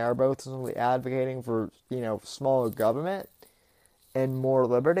and I are both simply advocating for, smaller government and more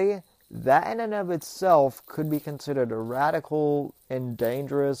liberty, that in and of itself could be considered a radical and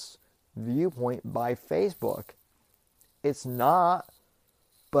dangerous viewpoint by Facebook. It's not,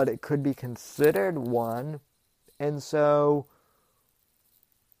 but it could be considered one. And so,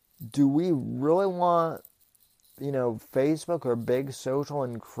 do we really want, Facebook or big social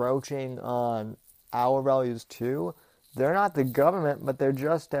encroaching on our values too? They're not the government, but they're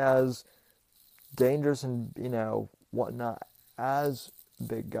just as dangerous and, whatnot as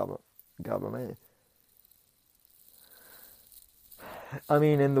big government. I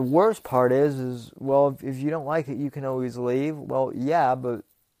mean, and the worst part is well, if you don't like it, you can always leave. Well, yeah, but,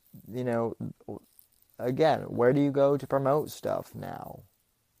 again, where do you go to promote stuff now?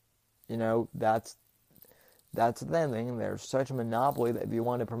 That's the thing. There's such a monopoly that if you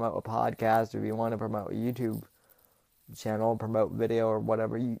want to promote a podcast, or if you want to promote a YouTube channel, promote video or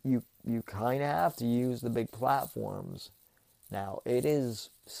whatever, you kind of have to use the big platforms. Now, it is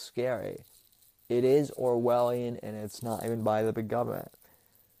scary. It is Orwellian, and it's not even by the big government.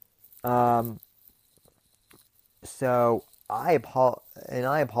 So I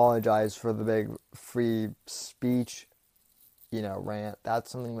apologize for the big free speech, rant.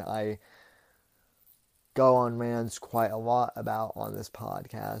 That's something that I go on rants quite a lot about on this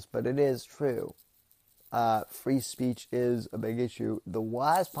podcast, but it is true. Free speech is a big issue. The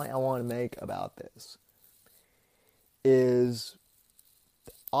last point I want to make about this is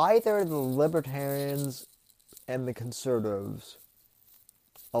either the libertarians and the conservatives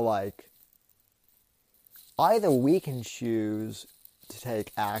alike, either we can choose to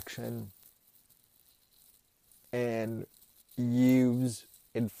take action and use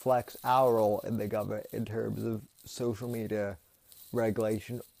and flex our role in the government in terms of social media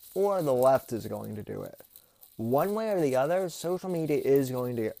regulation, or the left is going to do it. One way or the other, social media is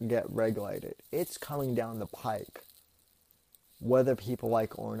going to get regulated. It's coming down the pike, whether people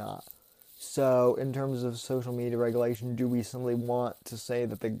like it or not. So, in terms of social media regulation, do we simply want to say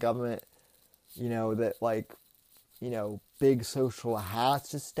that the government, big social has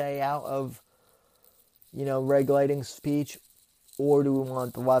to stay out of, regulating speech? Or do we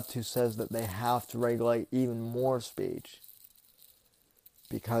want the left who says that they have to regulate even more speech?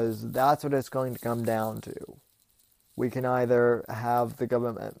 Because that's what it's going to come down to. We can either have the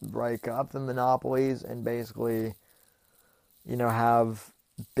government break up the monopolies and basically, have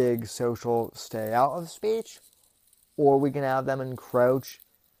big social stay out of speech, or we can have them encroach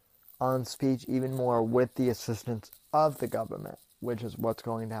on speech even more with the assistance of the government, which is what's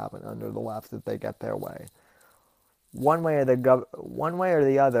going to happen under the left if they get their way. One way or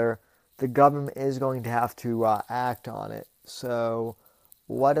the other, the government is going to have to act on it. So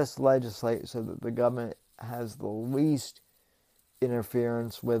let us legislate so that the government has the least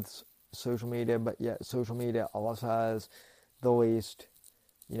interference with social media, but yet social media also has the least,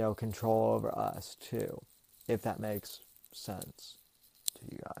 control over us too, if that makes sense to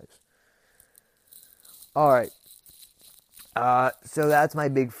you guys. All right. So that's my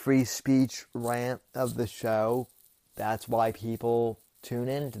big free speech rant of the show. That's why people tune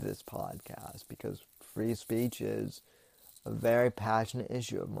into this podcast, because free speech is a very passionate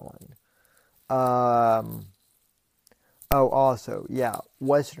issue of mine. Also,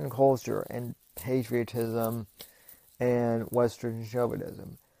 Western culture and patriotism and Western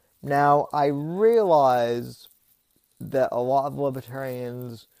chauvinism. Now, I realize that a lot of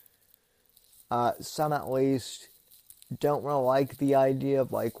libertarians, some at least, don't really like the idea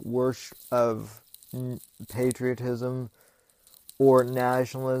of, worship of patriotism or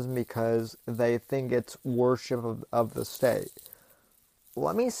nationalism because they think it's worship of the state.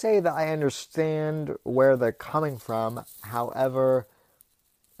 Let me say that I understand where they're coming from. However,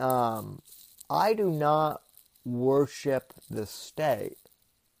 I do not worship the state.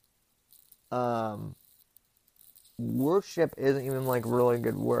 Worship isn't even like a really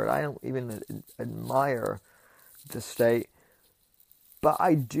good word. I don't even admire the state. But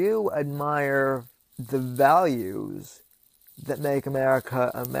I do admire the values that make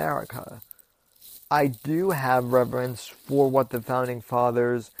America America. I do have reverence for what the Founding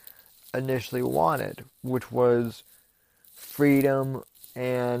Fathers initially wanted, which was freedom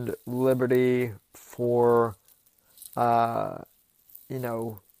and liberty for, for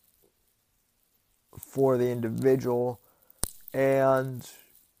the individual, and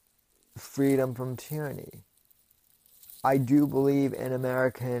freedom from tyranny. I do believe in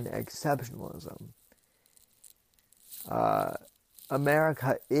American exceptionalism.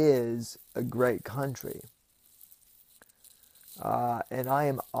 America is a great country. And I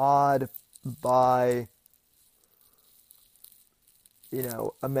am awed by,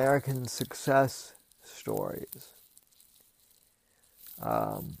 American success stories.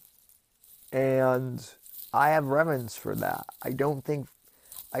 And I have reverence for that. I don't think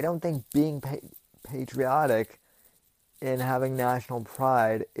being patriotic and having national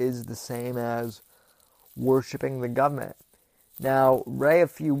pride is the same as worshiping the government. Now, Ray, a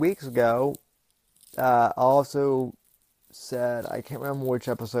few weeks ago, also said, I can't remember which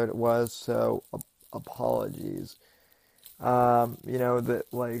episode it was, so apologies. That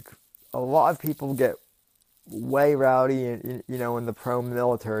like a lot of people get way rowdy, in the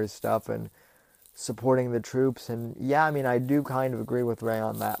pro-military stuff and supporting the troops, and yeah, I do kind of agree with Ray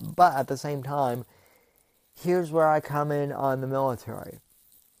on that. But at the same time, here's where I come in on the military.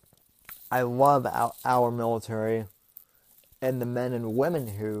 I love our military and the men and women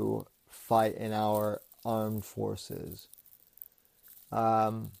who fight in our armed forces.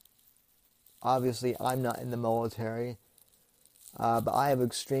 Obviously, I'm not in the military, but I have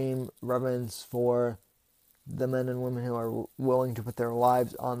extreme reverence for the men and women who are willing to put their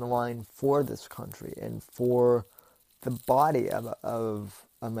lives on the line for this country and for the body of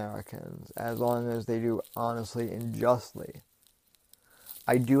Americans, as long as they do honestly and justly.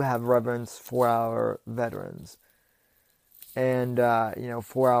 I do have reverence for our veterans and,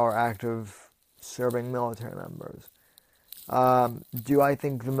 for our active serving military members. Do I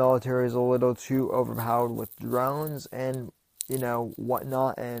think the military is a little too overpowered with drones and,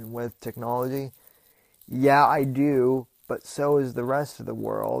 whatnot, and with technology? Yeah, I do, but so is the rest of the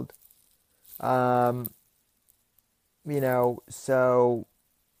world. So,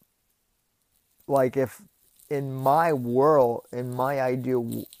 like, if in my ideal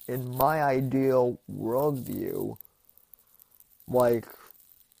worldview, like,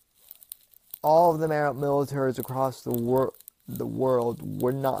 all of the militaries across the world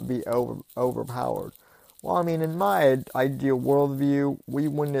would not be overpowered. Well, in my ideal worldview, we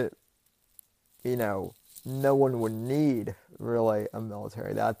wouldn't, no one would need, really, a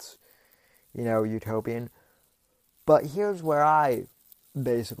military. That's, utopian. But here's where I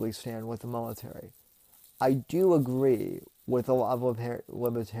basically stand with the military. I do agree with a lot of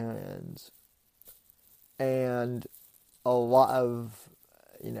libertarians and a lot of,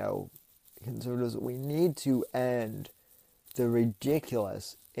 conservatives. We need to end the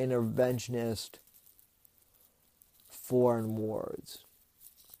ridiculous interventionist foreign wars.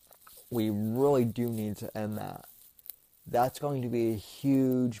 We really do need to end that. That's going to be a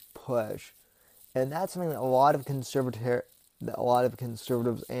huge push. And that's something that a lot of conservatives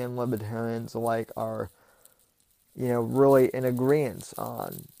and libertarians alike are, really in agreement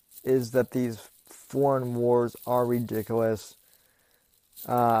on, is that these foreign wars are ridiculous.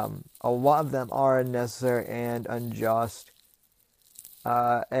 A lot of them are unnecessary and unjust.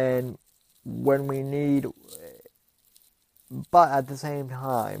 And when we need, but at the same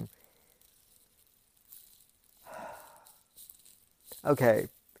time, okay,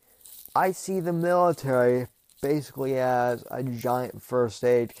 I see the military basically as a giant first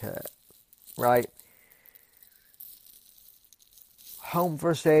aid kit, right? Home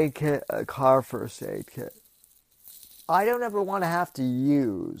first aid kit, a car first aid kit. I don't ever want to have to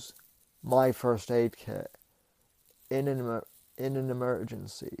use my first aid kit in an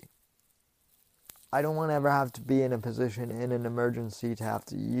emergency. I don't want to ever have to be in a position in an emergency to have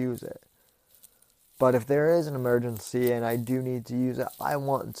to use it. But if there is an emergency and I do need to use it, I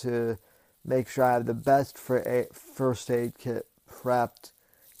want to make sure I have the best first aid kit prepped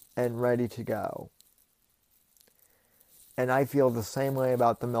and ready to go. And I feel the same way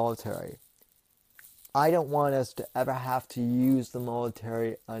about the military. I don't want us to ever have to use the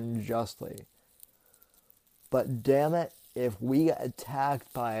military unjustly. But damn it, if we get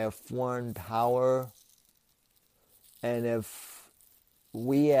attacked by a foreign power, and if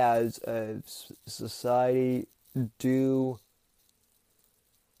we as a society do,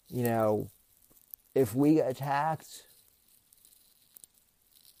 if we get attacked,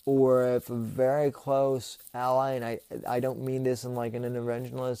 or if a very close ally, and I don't mean this in like an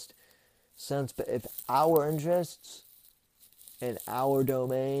interventionist sense, but if our interests and our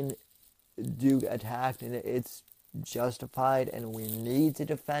domain do get attacked and it's justified and we need to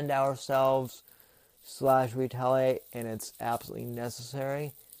defend ourselves / retaliate and it's absolutely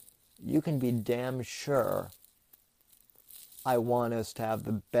necessary, you can be damn sure I want us to have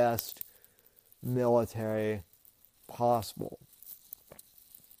the best military possible.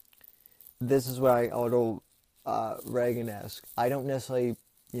 This is what a little Reagan-esque. I don't necessarily,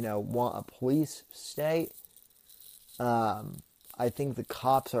 want a police state. I think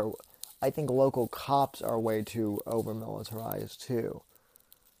local cops are way too over-militarized too.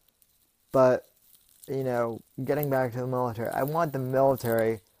 But, getting back to the military, I want the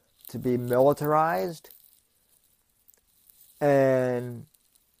military to be militarized and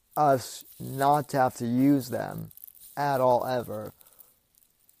us not to have to use them at all ever.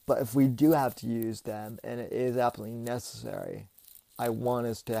 But if we do have to use them, and it is absolutely necessary, I want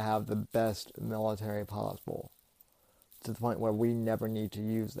us to have the best military possible, to the point where we never need to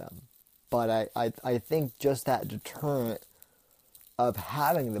use them. But I think just that deterrent of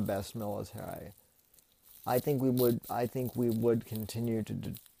having the best military, I think we would continue to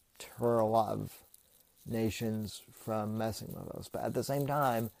deter a lot of nations from messing with us. But at the same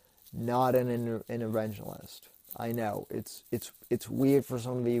time, not an interventionist. I know it's weird for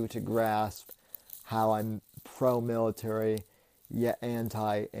some of you to grasp how I'm pro-military yet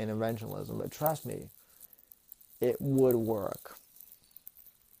anti-interventionism, but trust me, it would work.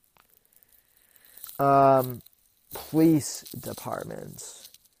 Police departments.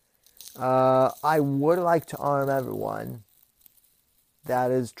 I would like to arm everyone.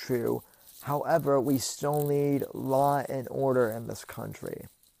 That is true. However, we still need law and order in this country.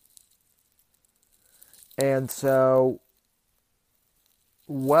 And so,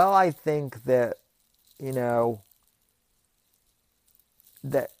 well, I think that,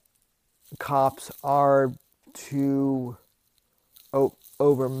 that cops are too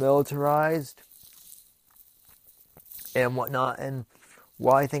over-militarized and whatnot, and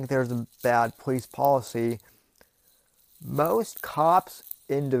while I think there's a bad police policy, most cops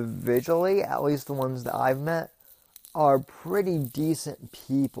individually, at least the ones that I've met, are pretty decent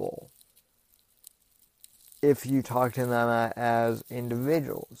people if you talk to them as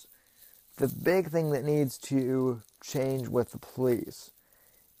individuals. The big thing that needs to change with the police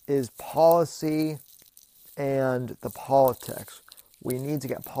is policy and the politics. We need to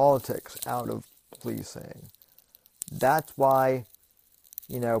get politics out of policing. That's why,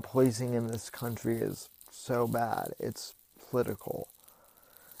 policing in this country is so bad. It's political.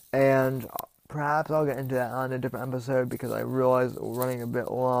 And perhaps I'll get into that on a different episode because I realize that we're running a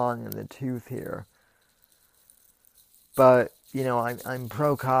bit long in the tooth here. But, I'm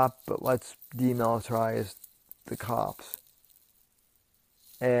pro-cop, but let's demilitarize the cops.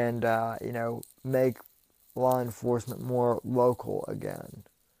 And, make law enforcement more local again.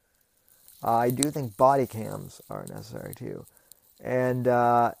 I do think body cams are necessary too. And,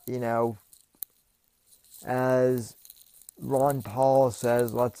 as Ron Paul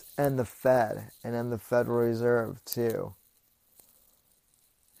says, let's end the Fed and end the Federal Reserve too.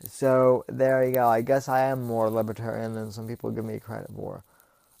 So, there you go. I guess I am more libertarian than some people give me credit for.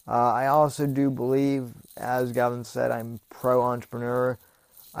 I also do believe, as Gavin said, I'm pro-entrepreneur.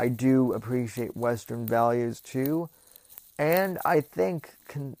 I do appreciate Western values too. And I think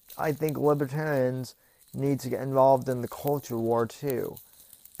libertarians need to get involved in the culture war too.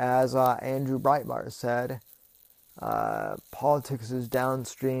 As Andrew Breitbart said, politics is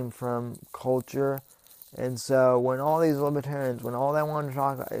downstream from culture. And so when all these libertarians, when all they want to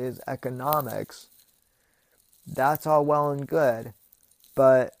talk about is economics, that's all well and good.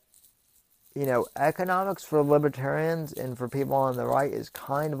 But, economics for libertarians and for people on the right is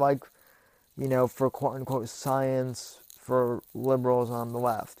kind of like, for quote-unquote science for liberals on the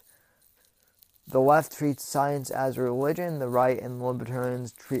left. The left treats science as a religion, the right and the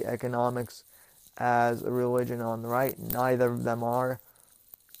libertarians treat economics as a religion on the right. Neither of them are.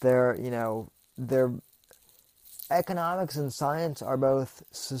 They're economics and science are both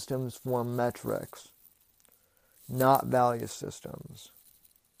systems for metrics, not value systems,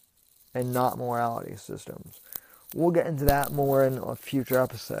 and not morality systems. We'll get into that more in a future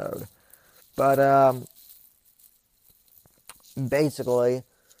episode. But basically,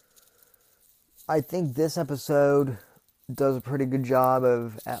 I think this episode does a pretty good job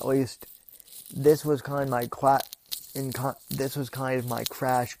of, at least this was kind of my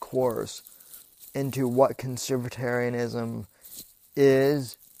crash course into what conservatarianism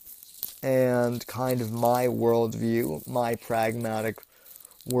is, and kind of my worldview, my pragmatic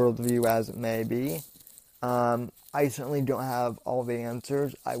worldview as it may be. I certainly don't have all the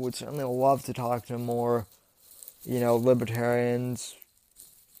answers. I would certainly love to talk to more, libertarians,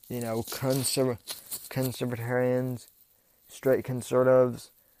 conservatarians, straight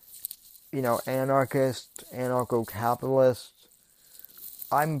conservatives, anarchists, anarcho-capitalists.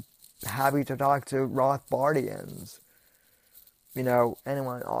 I'm happy to talk to Rothbardians.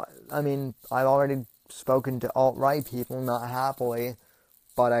 Anyone. I mean, I've already spoken to alt-right people, not happily,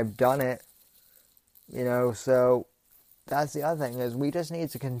 but I've done it. So that's the other thing, is we just need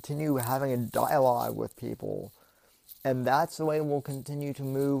to continue having a dialogue with people. And that's the way we'll continue to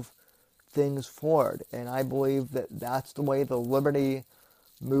move things forward. And I believe that that's the way the liberty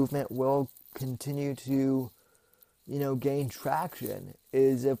movement will continue to, gain traction,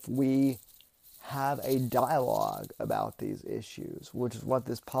 is if we have a dialogue about these issues, which is what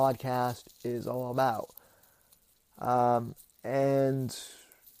this podcast is all about. And,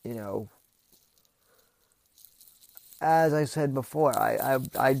 as I said before, I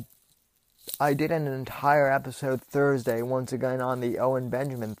did an entire episode Thursday, once again, on the Owen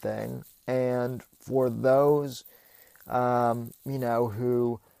Benjamin thing. And for those,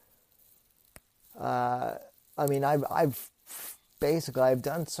 who, I've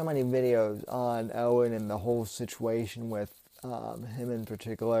done so many videos on Owen and the whole situation with him in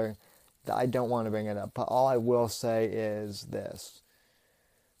particular that I don't want to bring it up. But all I will say is this.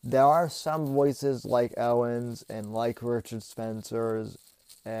 There are some voices like Owen's and like Richard Spencer's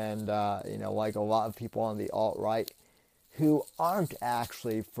and, like a lot of people on the alt-right who aren't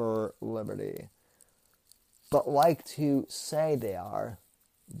actually for liberty, but like to say they are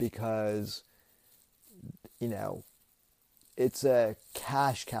because, it's a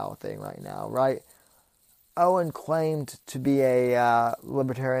cash cow thing right now, right? Owen claimed to be a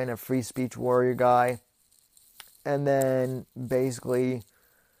libertarian, a free speech warrior guy, and then basically,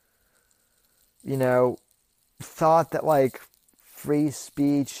 thought that, like, free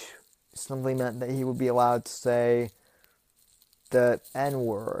speech simply meant that he would be allowed to say the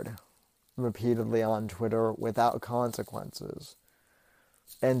N-word repeatedly on Twitter without consequences,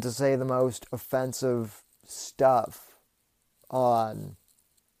 and to say the most offensive stuff on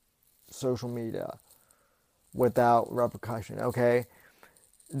social media without repercussion, okay?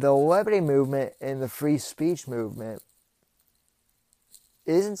 The liberty movement and the free speech movement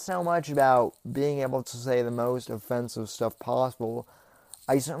isn't so much about being able to say the most offensive stuff possible.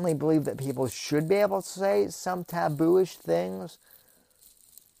 I certainly believe that people should be able to say some tabooish things,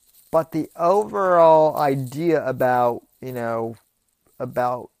 but the overall idea about,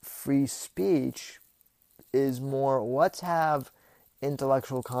 about free speech is more, let's have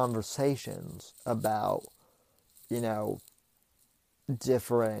intellectual conversations about,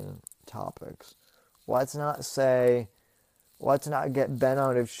 differing topics. Let's not get bent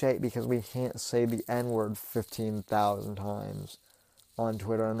out of shape because we can't say the N-word 15,000 times on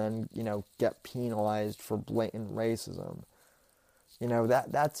Twitter and then, get penalized for blatant racism.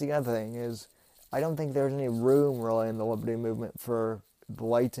 That's the other thing, is I don't think there's any room really in the liberty movement for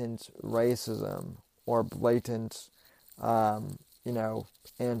blatant racism or blatant,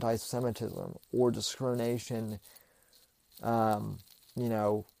 anti-Semitism or discrimination,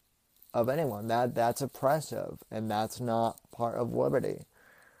 of anyone. That's oppressive, and that's not part of liberty.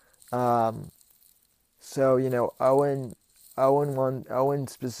 So, Owen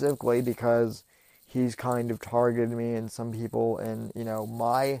specifically, because he's kind of targeted me and some people in,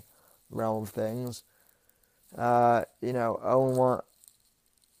 my realm of things. Owen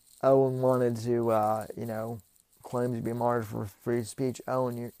wanted to, claim to be a martyr for free speech.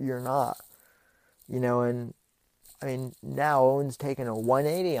 Owen, you're not. And now Owen's taken a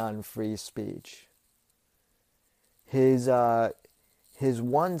 180 on free speech. His band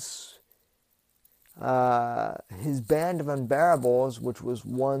of Unbearables, which was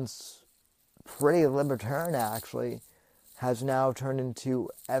once pretty libertarian actually, has now turned into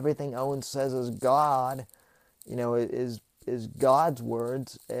everything Owen says is God, is God's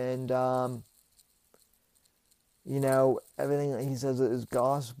words, and everything that he says is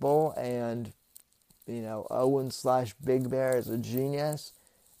gospel, and Owen/Big Bear is a genius,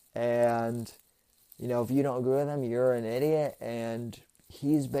 and if you don't agree with him, you're an idiot, and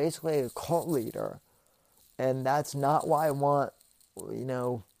he's basically a cult leader, and that's not why I want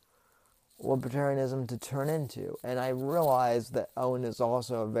libertarianism to turn into. And I realize that Owen is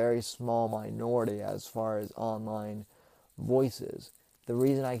also a very small minority as far as online voices. The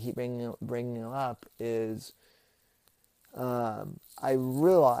reason I keep bringing it up is I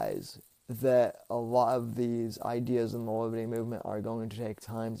realize that a lot of these ideas in the liberty movement are going to take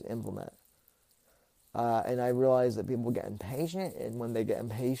time to implement. And I realize that people get impatient, and when they get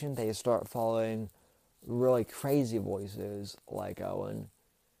impatient, they start following really crazy voices like Owen.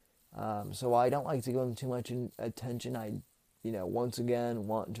 So I don't like to give him too much attention. I, once again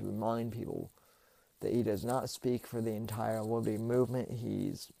want to remind people that he does not speak for the entire liberty movement.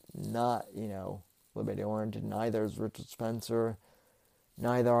 He's not, liberty oriented. Neither is Richard Spencer.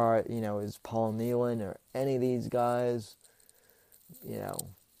 Neither are, is Paul Nealon or any of these guys.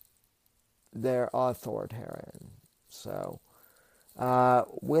 They're authoritarian. So,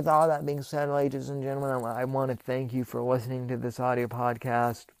 with all that being said, ladies and gentlemen, I want to thank you for listening to this audio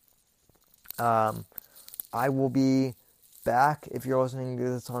podcast. I will be back, if you're listening to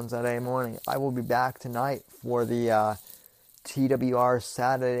this on Saturday morning, I will be back tonight for the TWR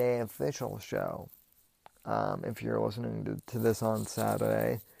Saturday official show, if you're listening to this on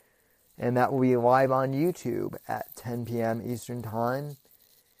Saturday. And that will be live on YouTube at 10 p.m. Eastern Time.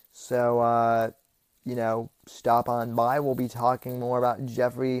 So, stop on by. We'll be talking more about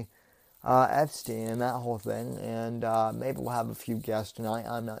Jeffrey Epstein and that whole thing. And maybe we'll have a few guests tonight.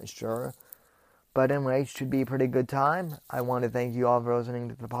 I'm not sure. But anyway, it should be a pretty good time. I want to thank you all for listening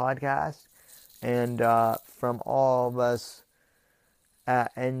to the podcast. And from all of us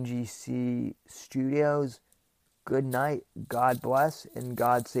at NGC Studios, good night, God bless, and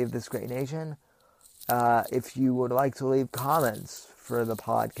God save this great nation. If you would like to leave comments for the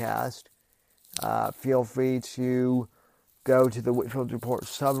podcast, feel free to go to the Whitfield Report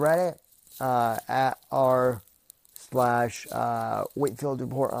subreddit at r/Whitfield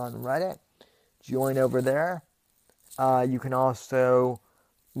Report on Reddit. Join over there. You can also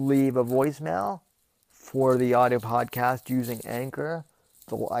leave a voicemail for the audio podcast using Anchor.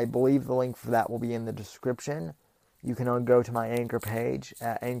 I believe the link for that will be in the description. You can go to my Anchor page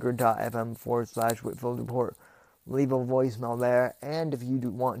at anchor.fm/Whitfield Report. Leave a voicemail there. And if you do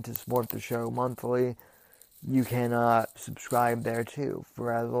want to support the show monthly, you can subscribe there too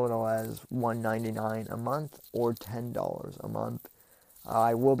for as little as $1.99 a month or $10 a month.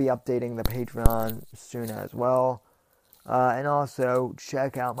 I will be updating the Patreon soon as well. And also,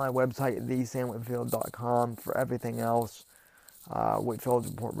 check out my website, thesamwhitfield.com, for everything else Whitfield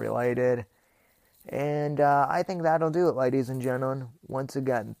Report related. And I think that'll do it, ladies and gentlemen. Once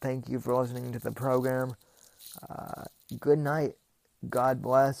again, thank you for listening to the program. Good night. God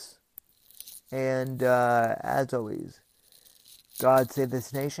bless. And as always, God save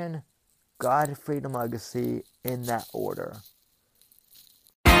this nation. God, freedom, legacy, in that order.